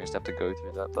unfortunate experience to have to go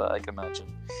through that, but I can imagine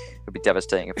it'd be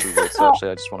devastating if we would. So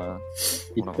actually, I just want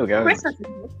to. You still going? Chris has,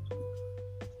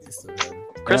 Yes,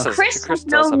 Chris, Yeah. has, Chris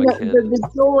does has have known a kid. the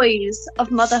joys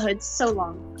of motherhood so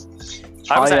long.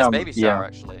 I was I, at his um, baby yeah. shower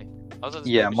actually. I was at his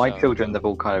Yeah, baby my shower. children, they've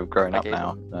all kind of grown I up gave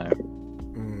now. So,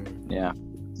 Mm, yeah.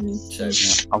 shame.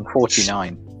 Yeah. I'm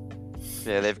 49.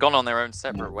 Yeah, they've gone on their own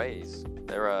separate ways.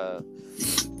 They're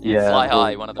Yeah. fly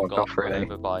high. well, One of them well, got go for it, run eh?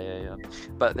 over by a.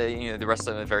 But they, the rest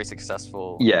of them are very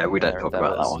successful. Yeah, in we don't their talk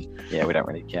about that endeavours. one. Yeah, we don't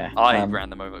really care. I ran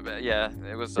them over, but yeah,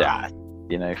 it was. Yeah,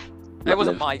 you know. It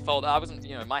wasn't live. my fault. I wasn't,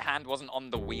 my hand wasn't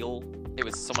on the wheel. It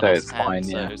was someone So else's it's hand. fine,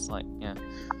 so yeah. it's like, yeah.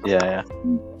 Yeah, yeah.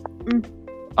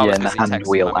 I Yeah, was and the busy hand texting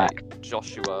wheel my mate act.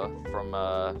 Joshua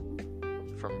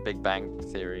from Big Bang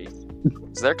Theory.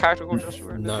 Is there a character called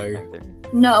Joshua? in No. Big Bang Theory?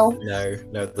 No.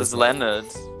 No, There's Leonard.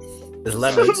 There's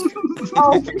Leonard.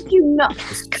 Oh, thank you not.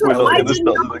 We're not I gonna did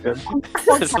start not them again.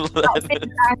 There's about Big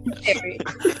Leonard. Bang Theory.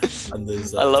 And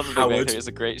there's I love the Big Bang Howard. Theory. It's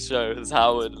a great show. There's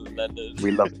Howard and Leonard.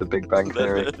 We love the Big Bang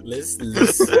Theory. Leonard. Listen.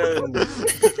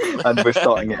 And we're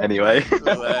starting it anyway.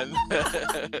 Leonard.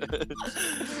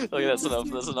 Okay, that's enough.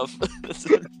 That's enough.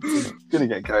 Gonna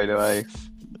get carried away.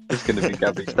 It's gonna be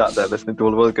Gabby sat there listening to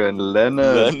all of us going,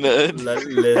 Leonard, Leonard.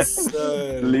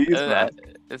 Listen. please, man.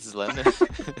 This is Leonard.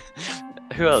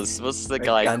 Who else? What's the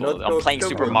guy cannot called? I'm talk playing to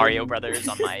Super women. Mario Brothers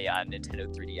on my Nintendo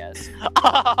 3DS.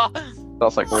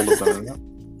 That's like all of them, isn't it?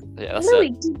 Yeah, that's Louis,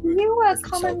 it. do you That's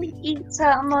commonly Shelby. eat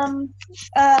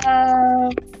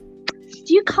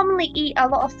do you commonly eat a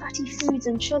lot of fatty foods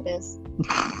and sugars?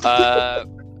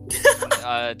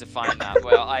 Define that.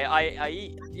 Well, I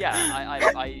eat. Yeah,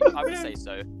 I would say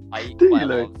so. I eat Do quite a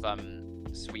you, lot Lou?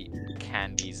 of sweet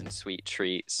candies and sweet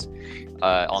treats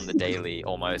on the daily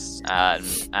almost, and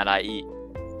I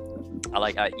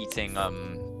like eating I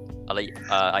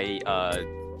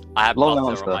have Long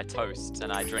butter answer. on my toast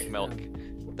and I drink milk.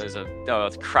 Those are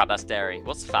crap. That's dairy.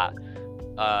 What's fat?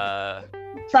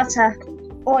 Butter,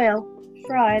 oil,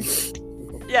 fried.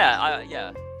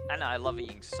 Yeah, and I love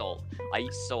eating salt. I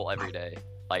eat salt every day,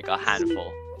 like a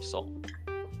handful of salt.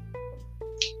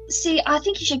 See, I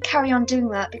think you should carry on doing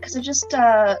that because I just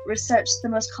researched the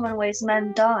most common ways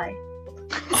men die.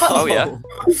 Oh, yeah.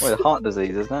 Well, heart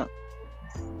disease, isn't it?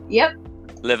 Yep.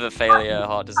 Liver failure,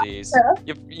 heart disease.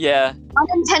 Butter, Yeah.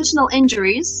 unintentional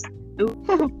injuries.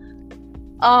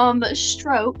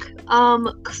 Stroke.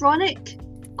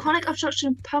 Chronic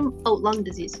obstruction of lung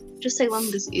disease. Just say lung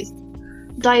disease.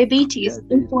 Diabetes.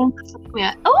 Yeah,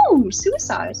 Influenza. Oh,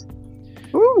 suicide.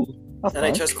 Ooh, that's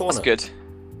nice. NHS corner. That's good.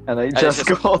 And they just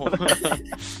gone.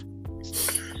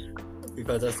 Be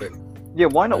fantastic. Yeah,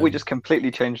 why not we just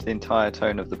completely change the entire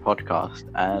tone of the podcast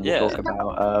and Yeah. talk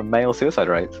about male suicide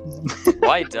rates?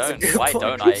 Why That's a don't good why point.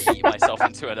 don't I eat myself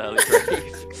into an early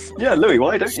grave? Yeah, Louis,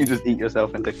 why don't you just eat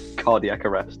yourself into cardiac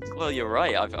arrest? Well, you're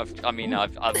right.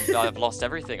 I've lost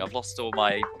everything. I've lost all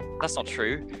my. That's not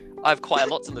true. I have quite a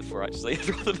lot to live for, actually. I'd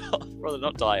rather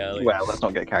not die early. Well, let's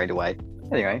not get carried away.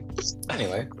 Anyway,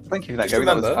 Anyway, thank you for that, Just Gary.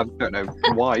 That was- remember- I don't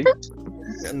know why.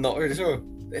 not really sure.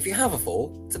 If you have a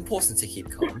fall, it's important to keep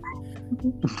calm.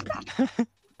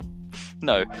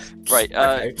 No. Right,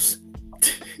 Okay. this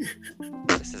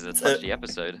is a touchy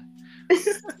episode.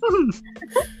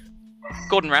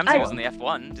 Gordon Ramsay was in the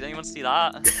F1. Did anyone see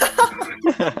that?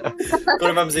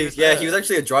 Gordon Ramsay, yeah, he was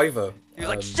actually a driver. He was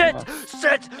like, Um,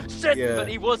 shit! yeah. But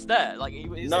he was there. Like, he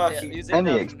was No, in, he- he was in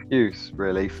Any excuse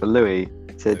really for Louis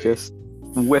to just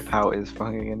whip out his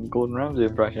fucking Gordon Ramsay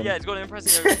impression. Yeah, it's got an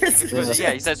impressive.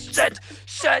 Yeah, he says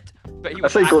shit, but he I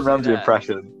was say Gordon actually Ramsay there.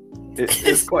 impression.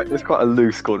 It's quite a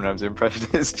loose Gordon Ramsay impression.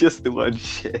 It's just the word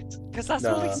shit. Because that's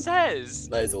all he Nah. says.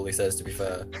 That is all he says, to be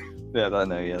fair. Yeah, I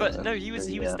know. Yeah, But that's no, he was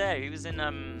true, there. He was in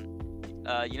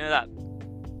you know that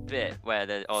bit where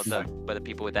where the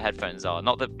people with the headphones are,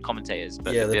 not the commentators,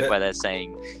 but Yeah, the the bit bit- where they're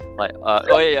saying like,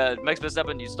 oh yeah, Max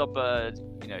Verstappen, you stop,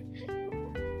 you know.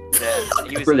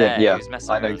 He was Brilliant, there. yeah, He was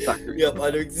messing I know around. exactly. Yep, I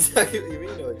know exactly what you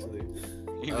mean, actually.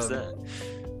 He was there.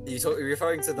 You're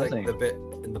referring to like Nothing. the bit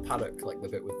in the paddock, like the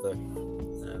bit with the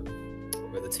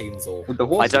where the teams all. With the I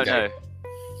horse. don't okay.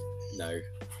 know. No.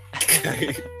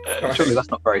 Okay. Surely that's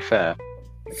not very fair.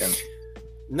 Again.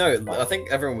 No, I think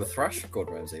everyone would thrash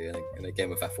Gordon Ramsay in a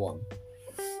game of F1.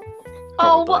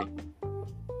 Oh, what?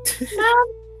 Probably.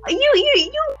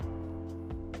 You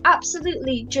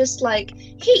absolutely just like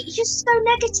he's so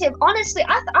negative. Honestly,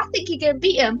 I think you're gonna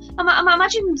beat him. I'm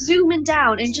imagining zooming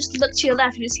down and just look to your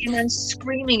left and you see him then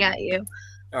screaming at you.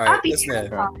 All right, I'd be listen here.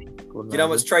 terrified. Gordon Do you know how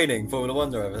Ramsay. much training Formula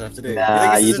One drivers have to do?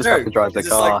 Nah, think you this is just a have joke? to drive the Is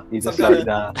this car. like You just some like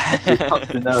that. You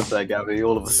touched the nerve there, Gabby.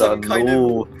 All of a Some sudden, kind of-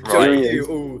 ooh, Right. serious.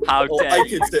 How or dare I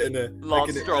you. could sit in a.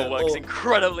 Lance Stroll works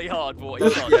incredibly hard for what he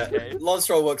does. Yeah, Okay. Lance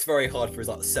Stroll works very hard for his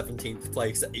like 17th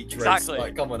place at each Exactly. race.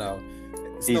 Like, come on now.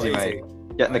 It's Easy, not mate. easy.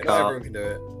 Get in the Like, not car, everyone can do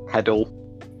it. pedal,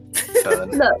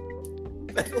 turn. Look,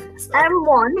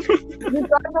 M1. You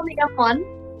drive on the M1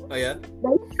 Oh yeah.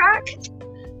 racetrack.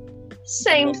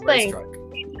 Same What thing. racetrack?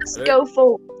 Just I go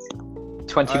forward.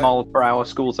 20 mile per hour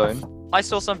school zone. I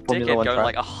saw some Formula dickhead One going track.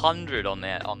 like 100 on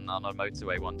a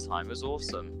motorway one time. It was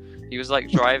awesome. He was like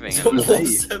driving. It And, was Hey.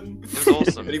 awesome. it was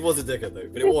awesome. But he was a dickhead though.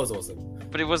 But it was awesome.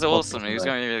 But it was awesome. He was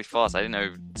going really fast. I didn't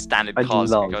know standard I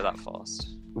cars love- could go that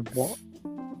fast. What?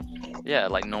 Yeah,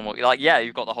 like normal. Like yeah,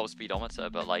 you've got the whole speedometer,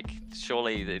 but like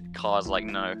surely the car's like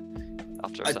no.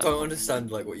 After a I certain don't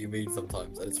understand like what you mean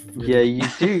sometimes. And it's really... Yeah, you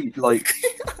do. Like,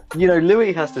 you know,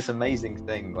 Louis has this amazing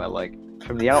thing where, like,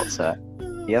 from the outset,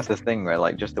 he has this thing where,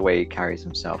 like, just the way he carries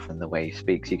himself and the way he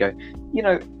speaks, you go, you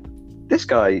know, this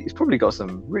guy, he's probably got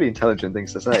some really intelligent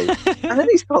things to say. And then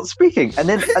he starts speaking, and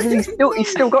then he's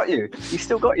still got you. He's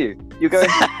still got you. You're going,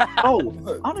 oh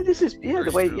no, this is the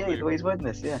way he's wording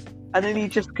this, yeah. And then he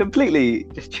just completely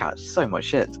just chats so much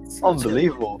shit.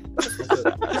 Unbelievable.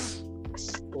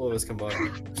 All of us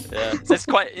combined. Yeah, so it's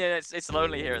quite it's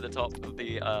lonely here at the top of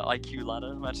the IQ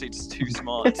ladder. I'm actually just too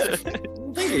smart. I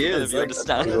think he None is. of you Like,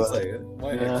 understand. I would say it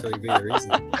might Yeah. actually be a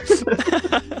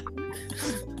reason.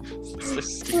 So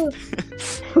stupid.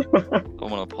 I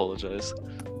want to apologize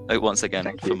once again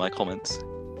Thank for you. my comments.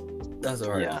 That's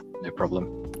alright. Yeah, no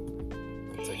problem.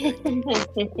 It's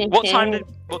okay. What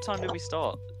time did we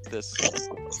start this?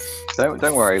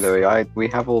 Don't worry, Louis. We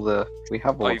have all the you've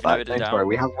that. noted it Don't down? worry.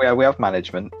 We have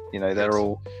management. You know, they're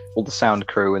Good. all the sound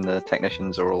crew and the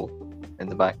technicians are all in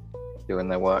the back doing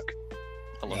their work.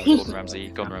 Along with Gordon Ramsay.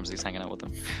 Gordon Ramsay's hanging out with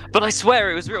them. But I swear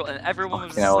it was real, and everyone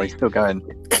was You know, he's asleep. still going.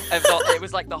 It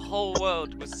was like the whole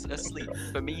world was asleep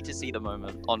for me to see the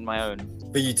moment on my own.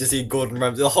 For you to see Gordon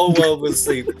Ramsay, the whole world was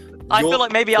asleep. I Your- feel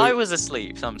like maybe I was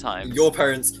asleep sometimes. Your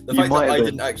parents, the You fact might that I have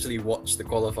been. didn't actually watch the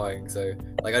qualifying, so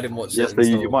like I didn't watch Yes, it. so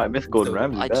you until- might have missed Gordon still-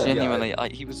 Ramsay I there. genuinely,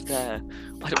 he was there.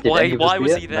 Did Why? any of us Why see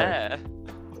was it? he No. there?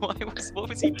 What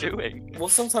was he doing? Well,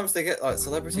 sometimes they get like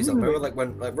celebrities on. Remember, like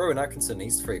when like Rowan Atkinson,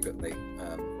 he's frequently.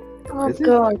 Oh Is he?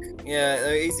 god.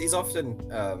 Yeah, he's often.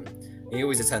 He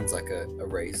always attends like a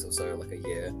race or so, like a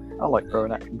year. I like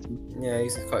Rowan Atkinson. Yeah,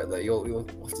 he's quite there. You'll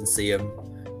often see him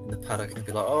in the paddock and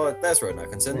be like, "Oh, there's Rowan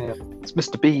Atkinson, Yeah. It's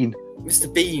Mr. Bean.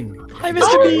 Mr. Bean." Hi, Oh,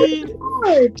 Mr. Bean.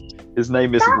 good. His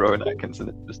name isn't Rowan Atkinson.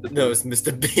 It's Mr. Bean. No, it's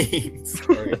Mr. Bean.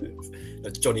 Sorry,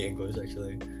 it's Johnny English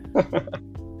actually.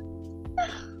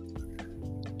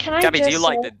 Can I Gabby, just do you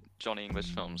like say- the Johnny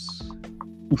English films?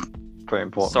 Very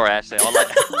important. Sorry, actually, I like.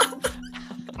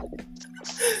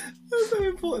 That's so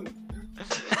important.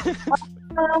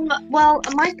 Well,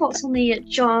 my thoughts on the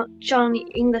John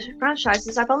English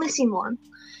franchises. I've only seen one,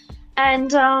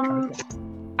 and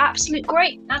absolute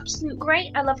great.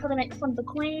 I love how they make fun of the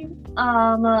Queen.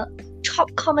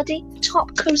 Top comedy,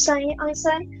 top crusade, I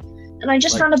say. and I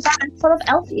just Like- found a bag full of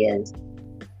elf ears.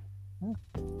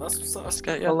 That's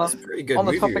good, yeah. That's a pretty good On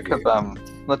the movie topic review. of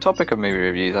the topic of movie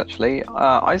reviews, actually,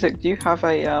 Isaac, do you have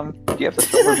a the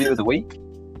film review of the week?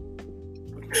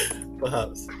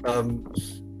 Perhaps.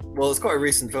 Well, it's quite a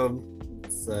recent film.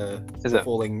 It's Is it?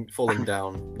 Falling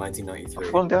Down, 1993.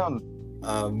 Falling down.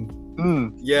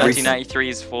 Yeah, 1993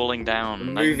 is Falling Down. a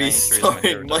movie 1993 is my starring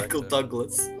favorite Michael director.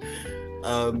 Douglas.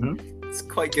 It's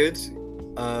quite good.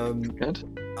 Good.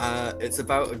 It's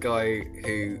about a guy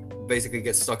who basically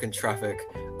gets stuck in traffic,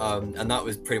 and that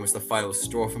was pretty much the final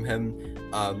straw from him.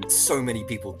 So many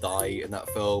people die in that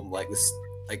film. Like this,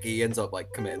 like he ends up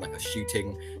like committing like a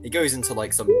shooting. He goes into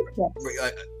like some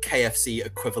KFC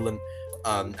equivalent,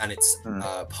 and it's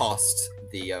past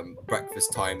the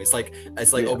breakfast time. It's like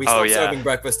Yeah. oh, we Oh, start yeah. serving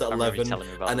breakfast at I remember you 11. telling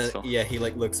me about And this then, film. yeah, he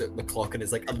like looks at the clock and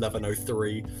it's like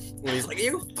 11:03, and he's like, "Are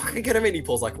you fucking kidding me?" And he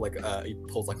pulls like an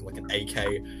AK,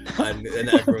 and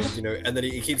everyone, you know, and then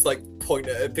he keeps like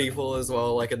pointing at people as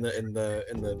well, like in the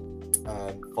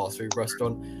fast food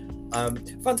restaurant.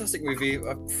 Fantastic movie.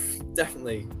 I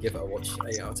definitely give it a watch.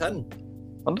 8 out of 10.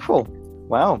 Wonderful.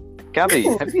 Wow. Gabby,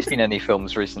 have you seen any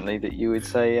films recently that you would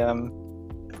say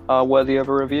are worthy of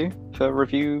a review for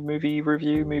movie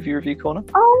review corner?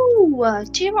 Oh,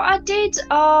 do you know what I did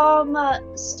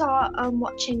start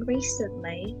watching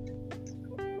recently?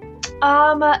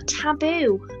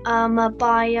 Taboo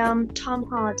by Tom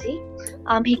Hardy.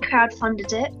 He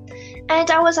crowdfunded it,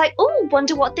 and I was like, oh,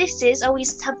 wonder what this is. Oh,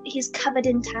 he's covered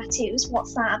in tattoos.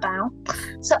 What's that about?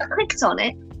 So I clicked on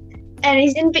it, and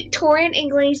he's in Victorian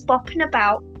England. He's bopping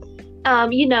about.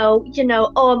 You know.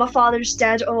 Oh, my father's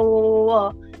dead.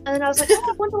 Oh. And then I was like, oh,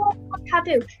 I wonder what's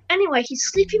taboo. Anyway, he's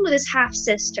sleeping with his half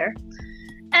sister,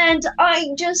 and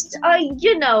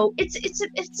it's a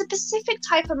specific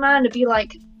type of man to be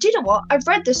like, do you know what? I've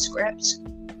read the script.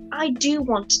 I do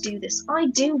want to do this. I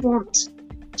do want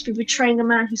to be portraying a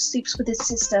man who sleeps with his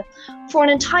sister for an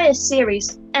entire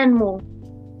series and more.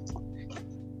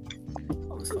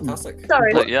 That was fantastic.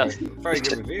 Sorry. But yeah, Very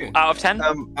good review. out of 10?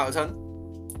 Out of 10.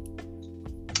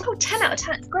 Oh, 10 out of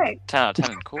 10. It's great. 10 out of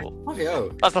 10, cool. Oh,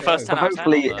 That's the first So 10 out of 10.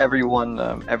 hopefully on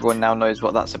the- everyone now knows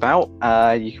what that's about.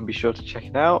 You can be sure to check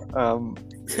it out.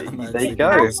 There you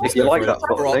go. If you like that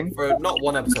sort of thing. For not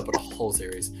one episode, but a whole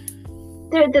series.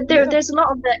 There's a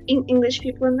lot of the English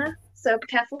people in there, so be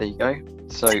careful. There you go.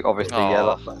 So obviously,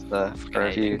 Oh, that's I the fucking hate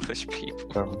review. English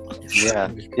people. Yeah.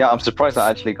 I'm surprised I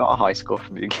actually got a high score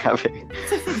from you, Gabby.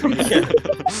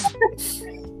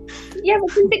 Yeah,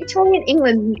 but he's Victorian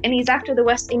England, and he's after the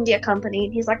West India Company,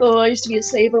 and he's like, oh, I used to be a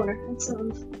slave owner. It's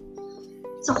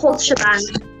a whole shebang.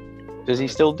 Does he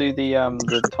still do the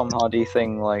Tom Hardy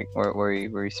thing, like where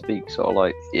he speaks sort of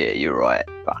like, yeah, you're right,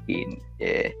 fucking,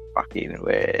 yeah, fucking,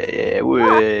 yeah,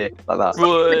 way, like that?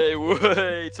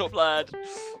 Way, top lad.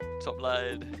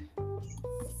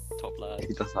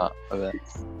 He does that a bit.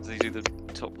 Does he do the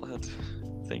top lad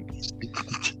thing?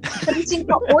 Have you seen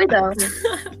Top Boy, though?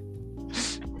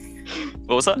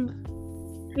 What was that?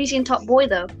 Have you seen Top Boy,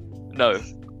 though? No,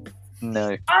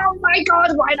 No, Oh my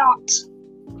god, why not?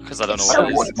 because I don't know I what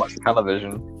don't it watch is. much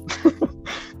television.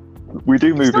 We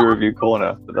do movie review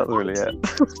corner, but that's really it.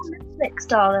 Netflix,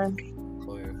 darling.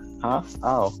 Huh?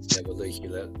 Oh, Yeah, but Louis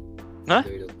Hewlett. Huh?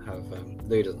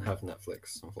 Louis doesn't have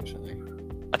Netflix, unfortunately.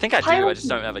 I think I do, I just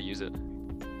don't ever use it.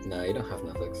 No, you don't have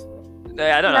Netflix. No,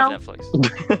 I don't No. have Netflix.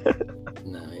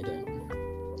 No, you don't.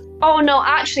 Oh no,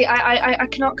 actually, I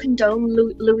cannot condone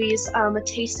Louis'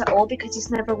 taste at all because he's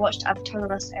never watched Avatar: The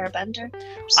Last Airbender.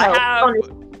 So, I have!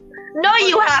 honestly- No,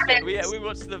 you haven't. We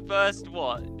watched the first,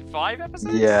 what, 5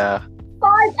 episodes? yeah.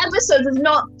 5 episodes is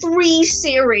not 3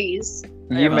 series.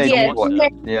 You but made I me watched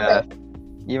watch. it. Yeah.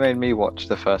 You made me watch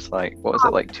the first, like, what was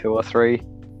it, like 2 or 3?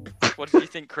 What did you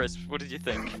think, Chris? What did you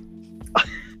think?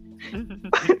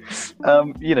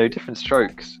 Different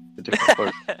strokes. For different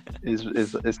folks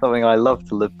is something I love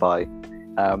to live by.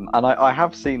 And I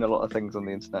have seen a lot of things on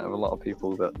the internet of a lot of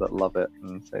people that love it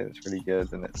and say it's really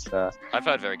good, and it's I've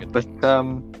heard very good but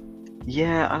things.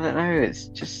 yeah, I don't know, it's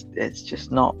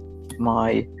just not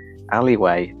my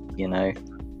alleyway, you know.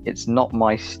 It's not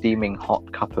my steaming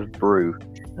hot cup of brew,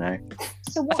 you know.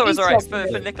 So I what thought it was is alright. your-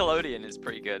 For Nickelodeon, it's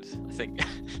pretty good, I think.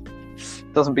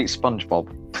 Doesn't beat SpongeBob.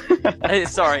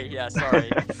 Sorry. Out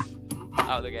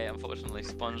of the gate, unfortunately.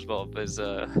 SpongeBob is,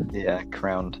 Yeah,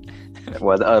 crowned.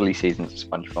 Well, the early seasons of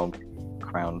SpongeBob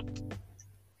crowned.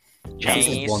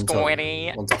 Hey, One to-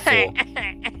 Squiddy. 1 to 4.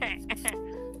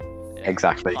 Yeah,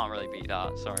 Exactly. Can't really beat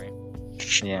that, sorry.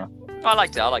 Yeah. I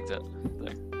liked it. I liked it.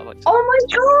 Oh my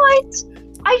god!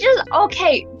 I just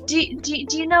okay. Do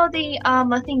you know the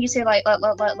thing you say like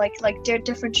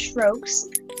different strokes?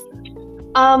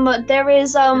 There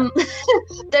is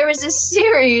there is a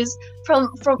series from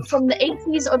the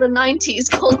 80s or the 90s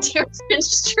called Different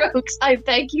Strokes. I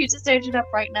beg you to search it up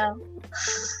right now.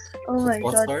 Oh my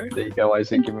What, god. sorry? There you go,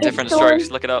 Isaac. Give me Different It's Strokes. on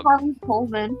Look it up. Harry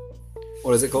Coleman.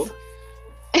 What is it called?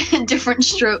 Different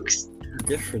Strokes.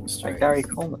 Different strokes. Gary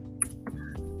Coleman.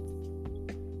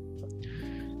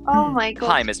 Oh my god.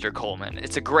 Hi, Mr. Coleman.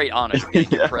 It's a great honor to be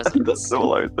your president. That's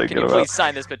all I was Can thinking you about. please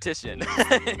sign this petition?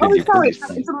 Oh, you sorry,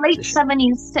 please- it's a late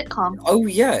 70s sitcom. Oh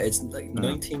yeah, it's like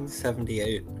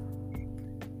 1978.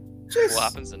 Jeez. What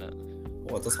happens in it?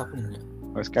 What does happen in it?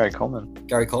 Oh, it's Gary Coleman.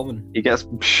 Gary Coleman. He gets.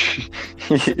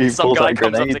 he Some pulls guy out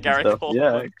comes up grenades to Gary and stuff. Coleman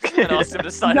Yeah. and asks him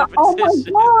to sign No, a oh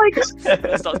my petition. god!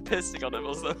 And starts pissing on him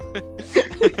or something.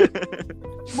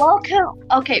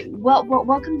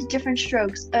 Welcome to Different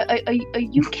Strokes, a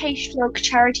UK stroke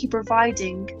charity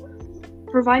providing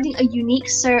a unique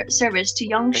service to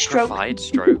young They stroke. provide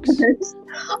strokes.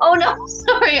 Oh no,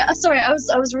 sorry, I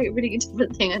was reading a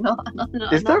different thing. I'm not,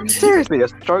 Is there seriously a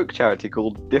stroke charity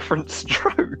called Different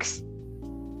Strokes?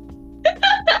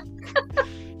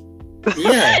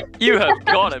 Yeah. You have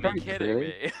got to be Strokes, kidding really?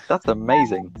 me. That's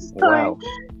amazing. Sorry. Wow.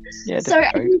 Yeah. Sorry,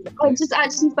 Different I Strokes. just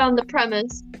actually found the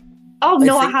premise. Oh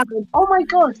no, I think- haven't. Oh my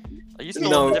god. Are you still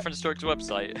on No. the Different Strokes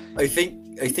website? I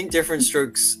think Different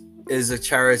Strokes is a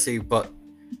charity, but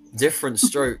Different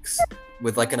Strokes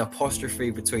with like an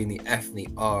apostrophe between the F and the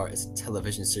R is a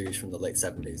television series from the late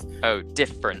 70s. Oh,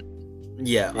 different.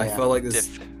 Yeah, I Yeah. feel like this.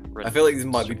 Different. I feel like these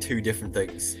might be two different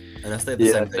things, unless they're the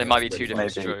Yeah, same thing. There might be it's two really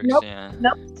different Maybe. strokes. Nope. Yeah.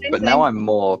 Nope. But now I'm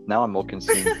more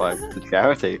consumed by the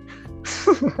charity.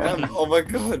 Oh my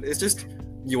god, it's just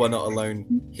you are not alone.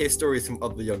 Hear stories from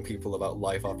other young people about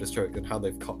life after stroke and how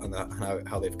they've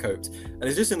how they've coped, and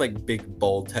it's just in like big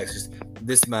bold text. Just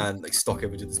this man, like stock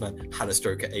image of this man had a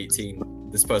stroke at 18.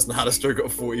 This person had a stroke at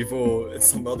 44. And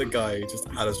some other guy just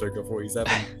had a stroke at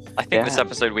 47. I think this Yeah.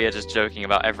 episode we are just joking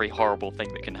about every horrible thing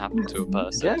that can happen to a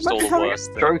person. Yeah, Just all imagine the having a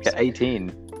worst stroke things. at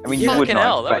 18. I mean, Yeah. you would Fucking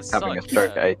hell, not that expect would having a suck,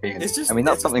 stroke yeah. at 18. It's just- I mean,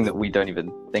 that's it's something just- that we don't even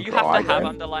Do think you about. have to have either.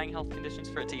 underlying health conditions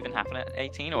for it to even happen at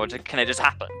 18, or can it just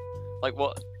happen? Like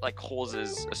what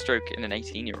causes a stroke in an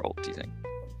 18-year-old? Do you think?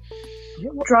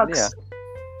 Drugs.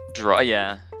 Yeah.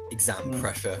 Yeah. Exam Hmm.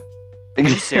 pressure. Are you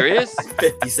serious?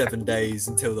 57 days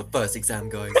until the first exam,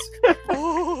 guys.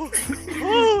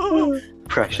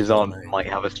 Pressure's on. Might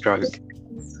have a stroke.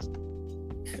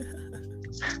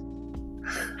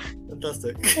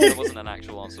 Fantastic. That wasn't an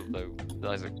actual answer though,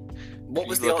 Isaac. What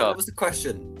was You look the up. what was the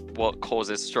question? What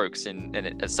causes strokes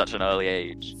at such an early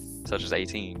age, such as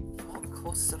 18? Of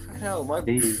course, hell,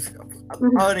 Jeez.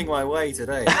 I'm earning my way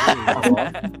today. I'm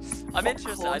What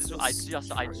interested. I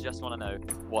just want to know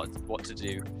what to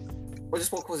do. Well,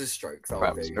 just what causes stroke? That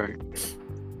Crap would be. stroke.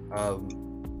 Uh,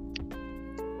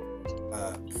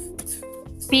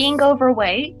 Being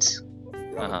overweight,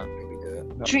 that Uh-huh. would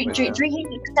maybe do it.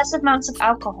 drinking excessive amounts of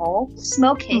alcohol,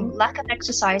 smoking, lack of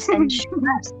exercise, and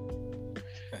stress.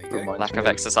 There you go. Reminds Lack me of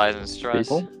exercise and stress.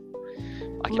 people.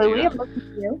 I can Louis, do I'm that. looking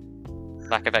at you.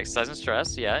 Lack of exercise and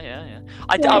stress. Yeah. Yeah,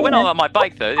 I went yeah. on my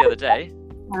bike though the other day.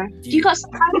 Do you got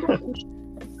some high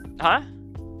Huh?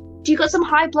 Do you got some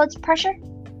high blood pressure?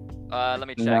 Let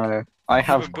me check. No, I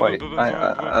have quite.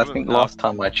 I think last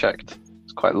time I checked,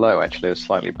 it's quite low actually. It was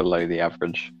slightly below the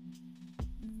average.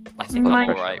 I think Mine-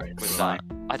 I'm alright with that.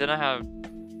 I don't know how.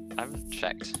 I haven't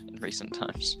checked in recent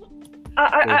times.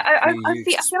 I you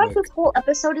feel like this whole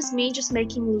episode is me just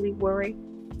making Louis worry.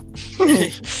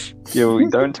 You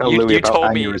don't tell You Louis about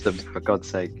told me- aneurysms for God's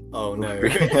sake. Oh no.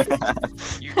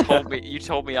 You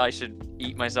told me I should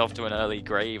eat myself to an early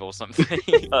grave or something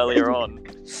earlier on.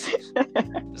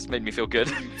 Just made me feel good.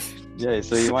 Yeah,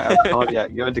 so you might have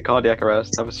cardiac, go into cardiac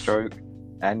arrest, have a stroke,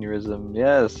 aneurysm.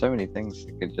 Yeah, there's so many things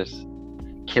that could just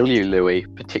kill you, Louis.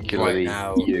 Particularly Right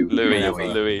now. you,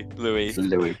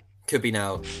 Louis. Could be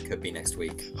now. Could be next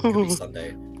week. Could be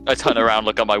Sunday. I turn around,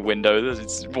 look out my window.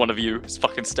 It's one of you. It's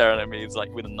fucking staring at me. It's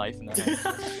like with a knife in their hand.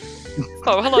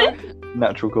 Oh, hello.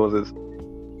 Natural causes.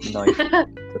 Knife.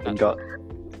 Flipping gut.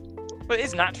 But it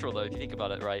is natural though, if you think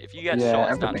about it, right? If you get Yeah, shot,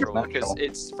 it's everything's natural because natural.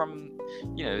 it's from,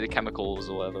 the chemicals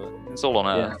or whatever. It's all on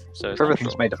Yeah. Earth, so it's If everything's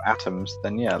natural. made of atoms,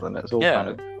 then then it's all Yeah. kind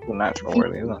of all natural,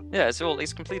 really, isn't it? Yeah,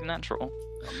 it's completely natural.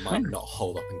 It might not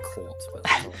hold up in court, but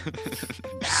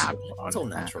it's all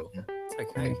natural. It's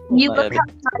okay. You Yeah. look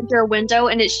outside your window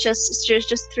and it's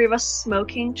just three of us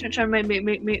smoking, trying to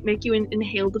make you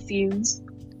inhale the fumes.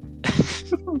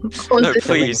 No, Killing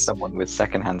please. someone with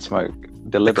secondhand smoke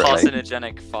The deliberately.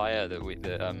 carcinogenic fire that we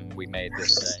made the other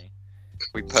day.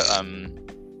 We put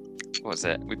what was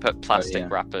it? We put plastic yeah.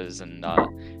 wrappers and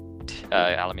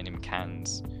aluminium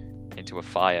cans into a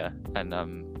fire, and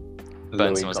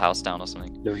burn someone's house down or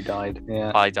something. Louis died.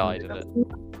 Yeah. I died of it.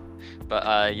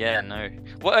 But yeah, no.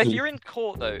 Well, if you're in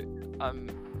court though,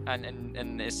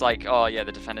 and it's like, oh yeah,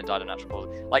 the defendant died of natural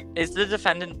causes. Like, is the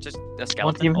defendant just a skeleton?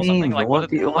 What do you or something? mean? Like, What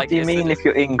do you mean if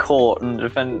you're in court and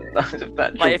defend natural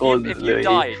like causes? if you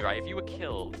died, right? If you were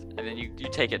killed and then you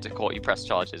take it to court, you press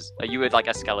charges. Are you like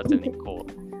a skeleton in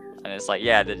court? And it's like,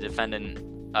 yeah, the defendant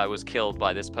was killed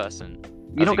by this person.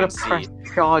 You're not going to press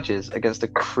charges against a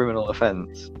criminal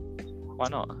offence. Why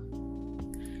not?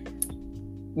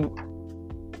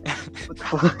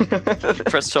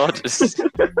 Press charges.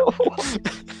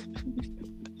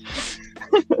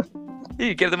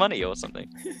 You give the money or something.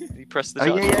 You press the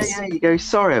Oh charges. yeah. You go,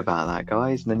 sorry about that,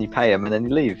 guys, and then you pay them, and then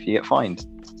you leave. You get fined.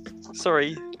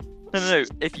 Sorry. No.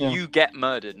 If Yeah. you get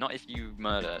murdered, not if you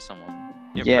murder someone.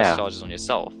 You Yeah. press charges on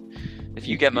yourself. If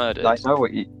you get murdered, I know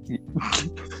what you.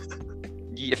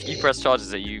 if you press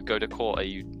charges that you go to court,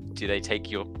 do they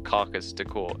take your carcass to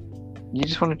court? You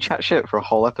just want to chat shit for a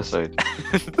whole episode.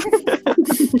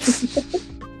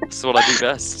 That's what I do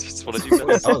best. It's what I do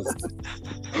best.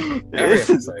 Every It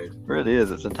episode. really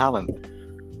is. It's a talent.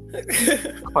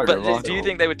 Quite But remarkable. do you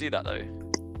think they would do that though?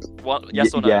 What?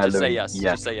 Yes or no? Yeah, Just say Louis, yes. yes,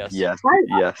 Just say yes. Yes.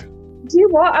 I- Yes. Do you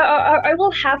what? I will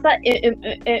have that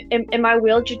in my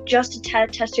will just to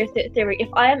test your theory. If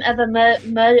I am ever murdered,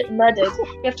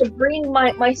 you have to bring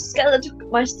my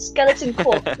skeleton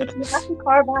corpse, which you have to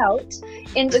carve out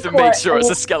into To court. make sure and it's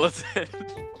a skeleton.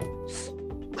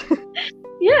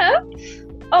 Yeah.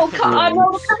 Oh, I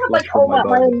know. I have like From my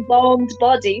my body. embalmed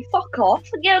body. Fuck off.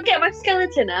 Get my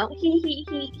skeleton out.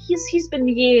 He's been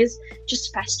years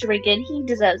just festering in. He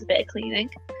deserves a bit of cleaning.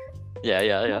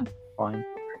 Yeah. Fine.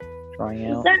 Trying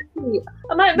out. Exactly.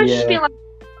 I might just Yeah. be like,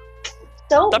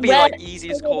 don't That'd be wear like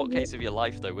easiest court case of your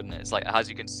life, though, wouldn't it? It's like, as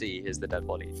you can see, here's the dead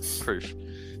body, proof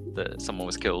that someone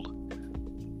was killed.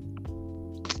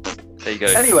 There you go.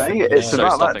 Anyway, it's Show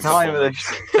about that stopping time of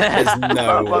the There's no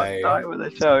about that way. time of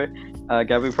the show.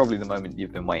 Gabby, probably the moment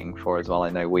you've been waiting for as well. I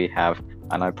know we have,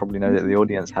 and I probably know that the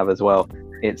audience have as well.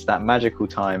 It's that magical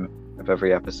time of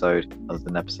every episode, other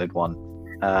than episode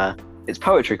 1. It's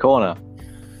Poetry Corner.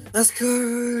 Let's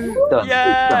go. Done.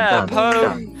 Yeah, Done,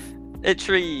 done, poem.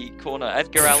 Itchery corner,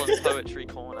 Edgar Allan poetry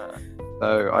corner.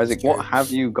 So, Isaac, what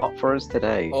have you got for us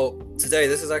today? Oh, today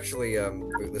this is actually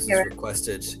this is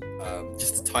requested.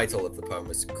 Just the title of the poem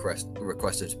was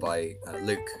requested by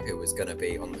Luke, who was going to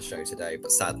be on the show today,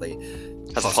 but sadly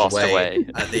Has passed away.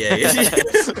 at the age.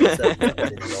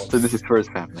 So this is for his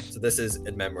family. So this is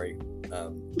in memory.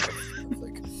 Of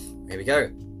Luke. Here we go.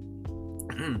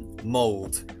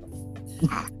 Mold.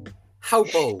 How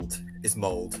bold is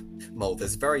mold? Mold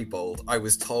is very bold, I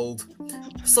was told.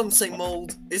 Some say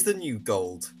mold is the new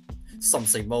gold. Some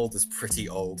say mold is pretty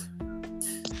old.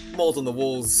 Mold on the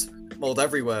walls, mold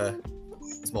everywhere.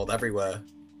 There's mold everywhere.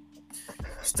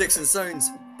 Sticks and stones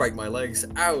break my legs.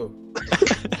 Ow!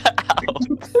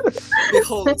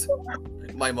 Behold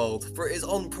my mold, for it is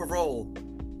on parole.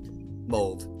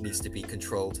 Mold needs to be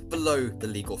controlled below the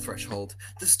legal threshold.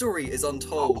 The story is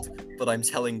untold, but I'm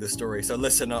telling the story, so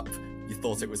listen up. You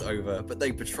thought it was over, but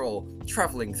they patrol,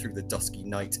 traveling through the dusky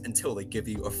night until they give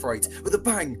you a fright with a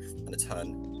bang and a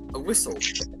turn, a whistle,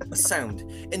 a sound,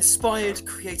 inspired,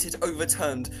 created,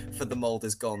 overturned, for the mold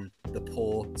is gone, the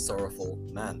poor, sorrowful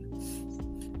man.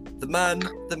 The man,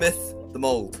 the myth, the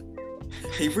mold.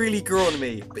 He really grew on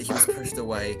me, but he was pushed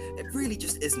away. It really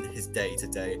just isn't his day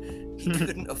today. He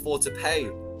couldn't afford to pay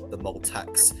the mold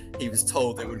tax. He was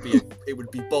told it would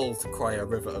be bold to cry a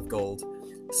river of gold.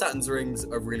 Saturn's rings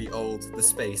are really old. The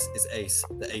space is ace,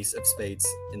 the ace of spades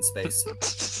in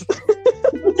space.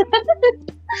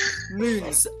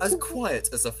 Moon's as quiet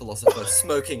as a philosopher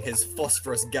smoking his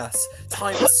phosphorus gas.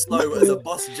 Time is slow as a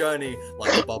bus journey,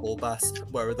 like a bubble bass.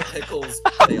 Where are the pickles?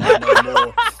 They are no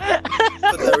more.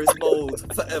 But there is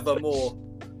mold forevermore.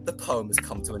 The poem has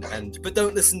come to an end, but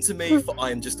don't listen to me, for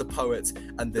I am just a poet,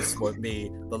 and this won't be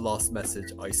the last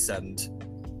message I send.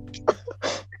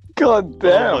 God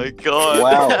damn! Oh my god.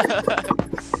 Wow.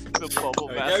 The bubble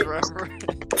There bass we go. reference.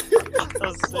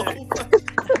 That's sick.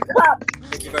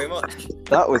 Thank you very much.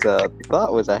 That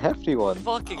was a hefty one.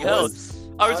 Fucking I hell. was-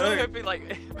 I was I really know. hoping,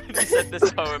 like, when you said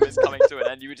this poem is coming to an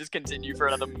end, you would just continue for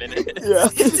another minute. Yeah.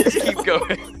 Just keep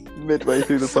going. Midway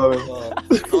through the poem. Well,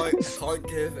 I can't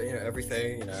give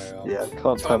everything, Yeah,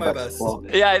 can't Try turn my back best. the clock.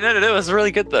 Yeah, no, it was really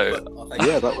good though. But, thank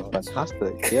Yeah, you that very was much.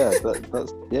 fantastic. Yeah,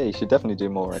 that's you should definitely do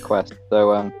more requests.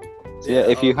 So yeah,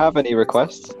 if you have any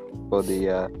requests for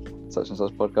the Such and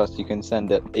Such podcast, you can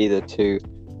send it either to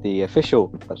the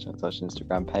official Such and Such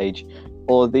Instagram page,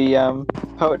 or the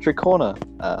Poetry Corner.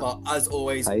 But as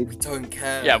always, page. we don't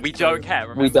care. Yeah, we don't care.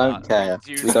 Remember We don't that.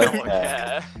 care. We don't not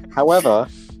care. However,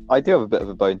 I do have a bit of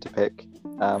a bone to pick.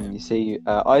 You see,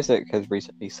 Isaac has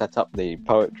recently set up the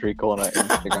Poetry Corner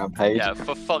Instagram page. Yeah,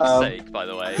 for fuck's sake, by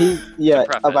the way.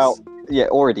 Preface.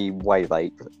 Already way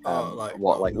late. Like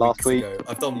last week? ago.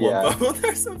 I've done Yeah. one, but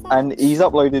they're so fun. And he's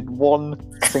uploaded one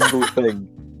single thing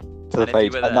to the And if you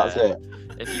page, were and that's there, it.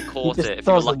 If you caught just it, if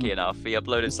you were doesn't- lucky enough, he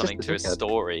uploaded He's something just to a his dickhead.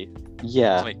 story.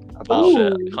 Yeah, Something about bullshit. I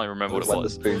Ooh. can't even remember what it when the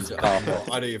was. spoons I come.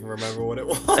 don't even remember what it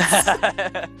was.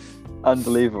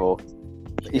 Unbelievable.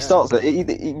 He Yeah. starts it.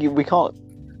 We can't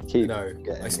keep. No,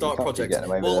 getting- I start you can't keep projects. getting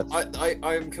away with Well, this.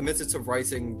 I am committed to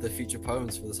writing the future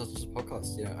poems for the Such and Such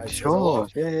podcast. You know, there's a Sure. lot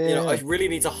of- Yeah. You know, I really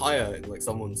need to hire like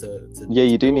someone to Yeah,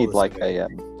 you do all need this like for me. a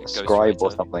scribe or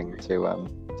Ghostwriter. something to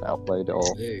upload or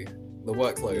I do. The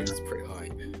workload is pretty high.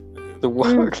 the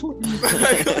work.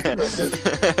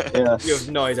 Yeah. You have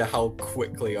no idea how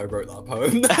quickly I wrote that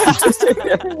poem.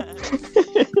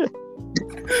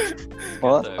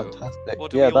 Well, that's So, fantastic.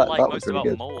 What do Yeah, we all that like was most really about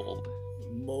good. mold?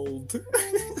 Mold.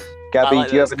 Gabby, like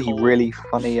do you that have it's any called- really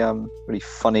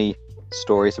funny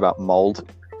stories about mold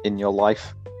in your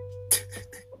life?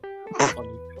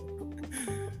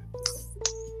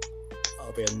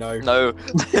 I'll be a no. No.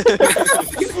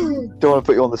 Don't want to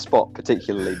put you on the spot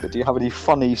particularly, but do you have any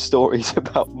funny stories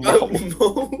about mold?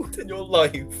 Mold in your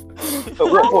life. At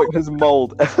what point has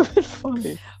mold ever been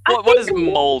funny? What is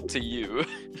mold to you?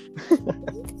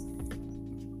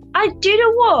 I do you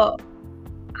know what?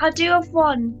 I do have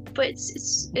one, but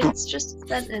it's just a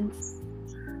sentence.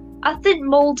 I think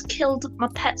mold killed my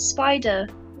pet spider.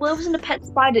 Well, it wasn't a pet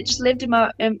spider; it just lived in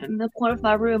the corner of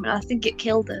my room, and I think it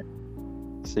killed it.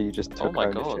 So you just took my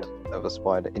ownership of a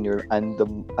spider in your and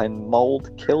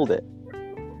mold killed it.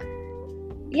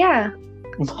 Yeah,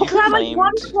 Mold because I'm like Claimed.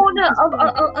 one corner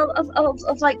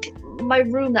of like my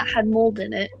room that had mold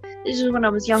in it. This was when I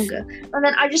was younger, and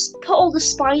then I just put all the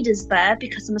spiders there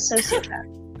because I'm a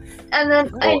sociopath. And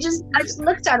then I What? just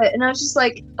looked at it, and I was just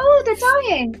like, "Oh, they're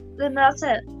dying." Then that's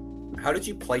it. How did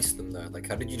you place them though? Like,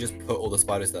 how did you just put all the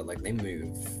spiders there? Like, they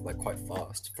move like quite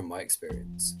fast, from my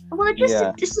experience. Well, it just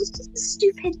Yeah. this is just a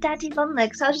stupid daddy long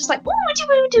leg. So I was just like, "What do?"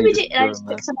 You And I just just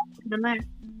threw 'em picked some up in there.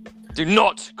 Do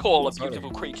not call a Sorry.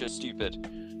 beautiful creature stupid.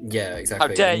 Yeah,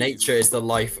 exactly. dare you. Nature is the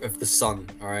life of the sun.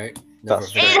 All right.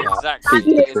 That's forget true. that.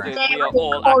 Exactly. True. Because we are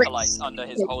all acolytes under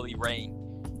his holy reign.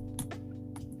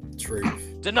 True.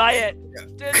 Deny it!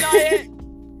 Deny it!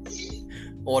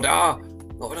 Order.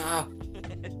 Order.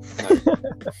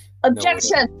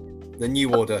 Objection. The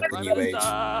new order. The new age.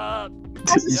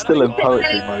 He's still in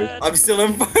poetry mode. I'm still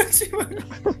in poetry mode.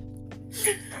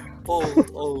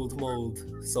 Bold, old, mold,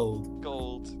 sold,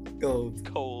 Gold, gold,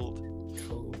 cold,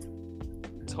 cold.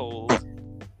 told,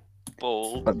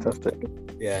 bold, Fantastic.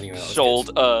 Yeah. Anyway. that was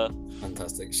shoulder. good.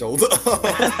 Fantastic. Shoulder.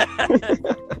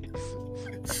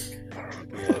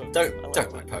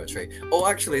 Don't write poetry. Oh,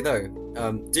 actually, though,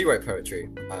 do write poetry.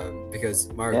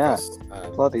 Because my Yeah, request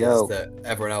bloody is hell. that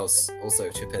everyone else also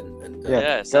chip in and Yeah,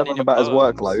 Yeah, send going in on your about his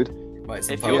poems. workload. write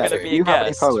some If you're going to poetry. be a You have any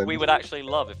guest, poems? we would actually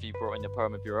love if you brought in a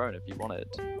poem of your own if you wanted.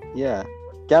 Yeah.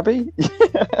 Gabby?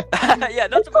 Yeah,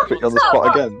 not to put Put you you on the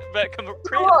spot again. but create a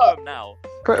poem now.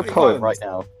 Create a Give me poem poems. right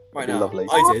now. Right Be now, lovely.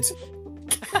 I did.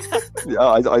 Yeah,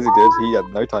 Isaac did. He had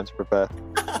no time to prepare.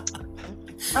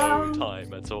 No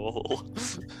time at all.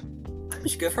 We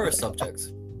should go for a subject.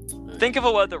 Think of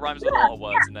a word that rhymes with a lot of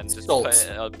words and then just Salt. put it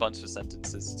in a bunch of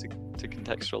sentences to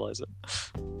contextualize it.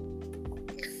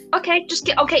 Okay, just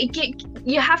you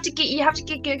have to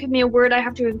give me a word. I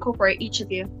have to incorporate each of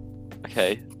you.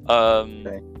 Okay.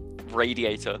 Okay.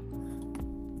 Radiator.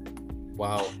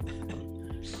 Wow.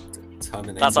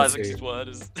 Terminator That's 2. Isaac's word.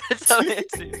 Is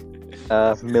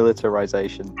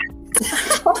Militarization.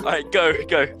 Alright, go.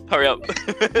 Hurry up.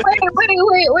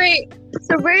 Wait.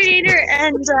 So radiator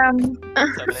and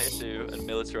Terminator 2 and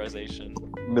militarization.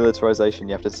 Militarization.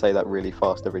 You have to say that really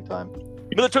fast every time.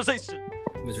 Militarization!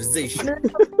 Militarization.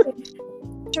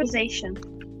 militarization.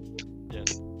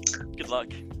 Good luck.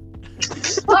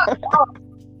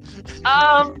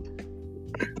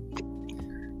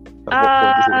 At what point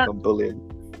does it become bullying?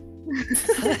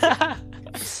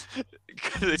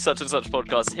 Such and such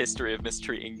podcast history of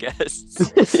mistreating guests.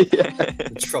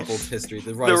 The troubled history.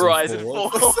 The rise, The rise and and fall.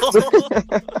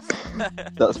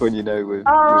 That's That's when you know we've.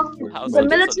 How's The that?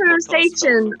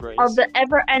 militarization Grace. of the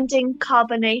ever-ending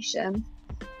carbonation.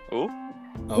 Ooh.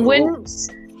 Oh, Wouldn't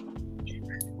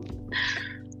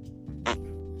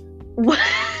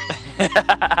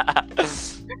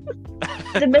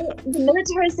the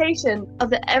militarization of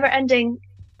the ever-ending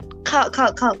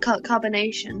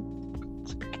carbonation.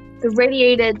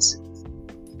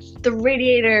 The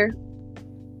radiator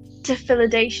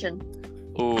defilidation.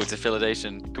 Ooh,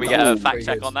 defilidation. Can we get a fact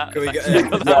check on that? Can we Fact get check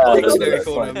on a that? dictionary that's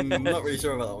corner? fine. I'm not really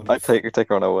sure about that one. I take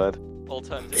her on her word.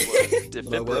 Alternative word.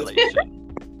 My word.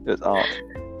 Defibrillation. It's art.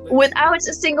 Without a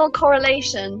single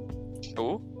correlation,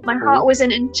 Ooh, my heart was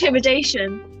in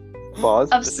intimidation Bars.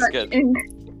 of This is such good.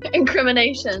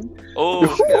 incrimination. oh,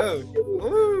 Go.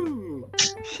 Ooh.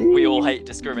 we all hate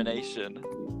discrimination.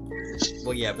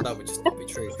 Well, yeah, but that would just not be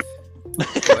true.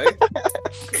 Anyway.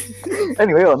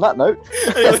 Anyway, on that note,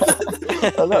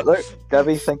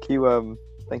 Gabby, thank you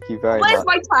very Where's much.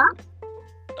 my tap?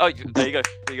 Oh, there you go.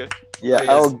 There you go. Yeah,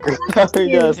 Oh,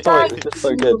 yeah, sorry, Thank it's just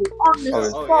so good. you, on the Oh, Oh, yeah,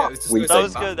 spot. it was just We- gonna That say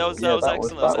was good. That was Yeah, excellent. That was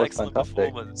that was excellent fantastic.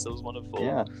 performance. That was wonderful.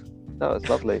 Yeah, that was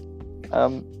lovely.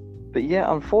 But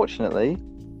yeah, unfortunately,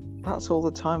 that's all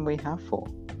the time we have for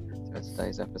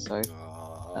today's episode.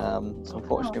 So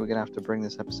unfortunately, we're gonna have to bring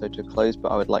this episode to a close. But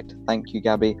I would like to thank you,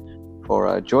 Gabby,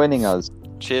 for joining us.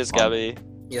 Cheers, Gabby.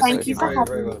 Yes, Thank thank you you for very,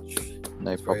 having very me. much.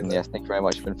 No It's problem. very Yes, thank you very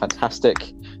much. You've been fantastic.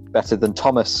 Better than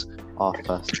Thomas, our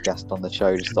first guest on the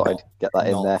show. Just thought I'd get that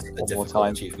in Not there a one more difficult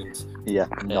time. achievement. Yeah,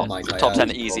 Yeah, not my the guy, top 10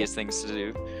 yeah. easiest things to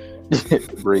do.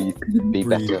 breathe, be Breathe.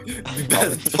 better.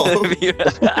 Be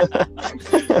better.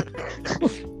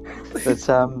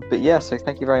 But yeah, so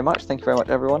thank you very much. Thank you very much,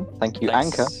 everyone. Thank you,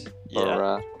 Thanks. Anchor,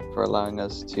 Yeah. for allowing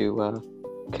us to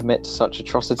commit such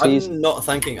atrocities. I'm not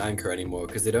thanking Anchor anymore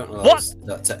because they don't allow What? us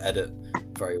to edit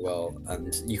very well,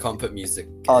 and you can't put music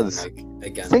Us. in, like,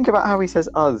 again. Think about how he says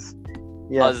 "us."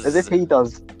 Yeah, Us. as if he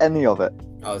does any of it.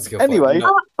 Oh, it's good. Anyway.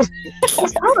 No.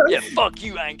 Yeah, fuck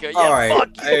you, Anchor. Yeah, All right. fuck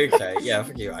you. Okay. Yeah.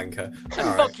 Fuck you, Anchor. And All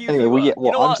right. fuck you, Anyway, viewer. well,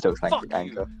 You know I'm what? still thanking Fuck you.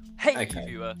 Anchor. Hate Okay. you,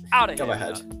 viewer. Out of Go here.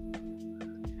 ahead.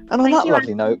 And on Thank that you,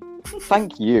 lovely note,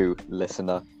 thank you,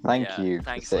 listener. Thank Yeah, you for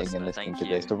thanks, sitting listener. and listening Thank to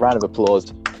this. you. A round of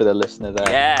applause for the listener there.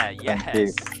 Yeah, Thank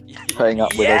you. yes. Putting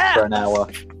up with us for an hour.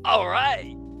 All right.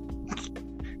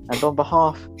 And on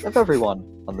behalf of everyone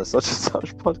on the Such and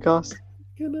Such podcast,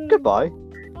 goodbye. Bye.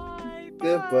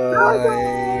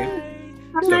 Goodbye.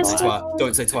 Have a Don't nice say day. twat.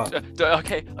 Don't say twat.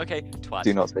 Okay, twat.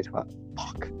 Do not say twat.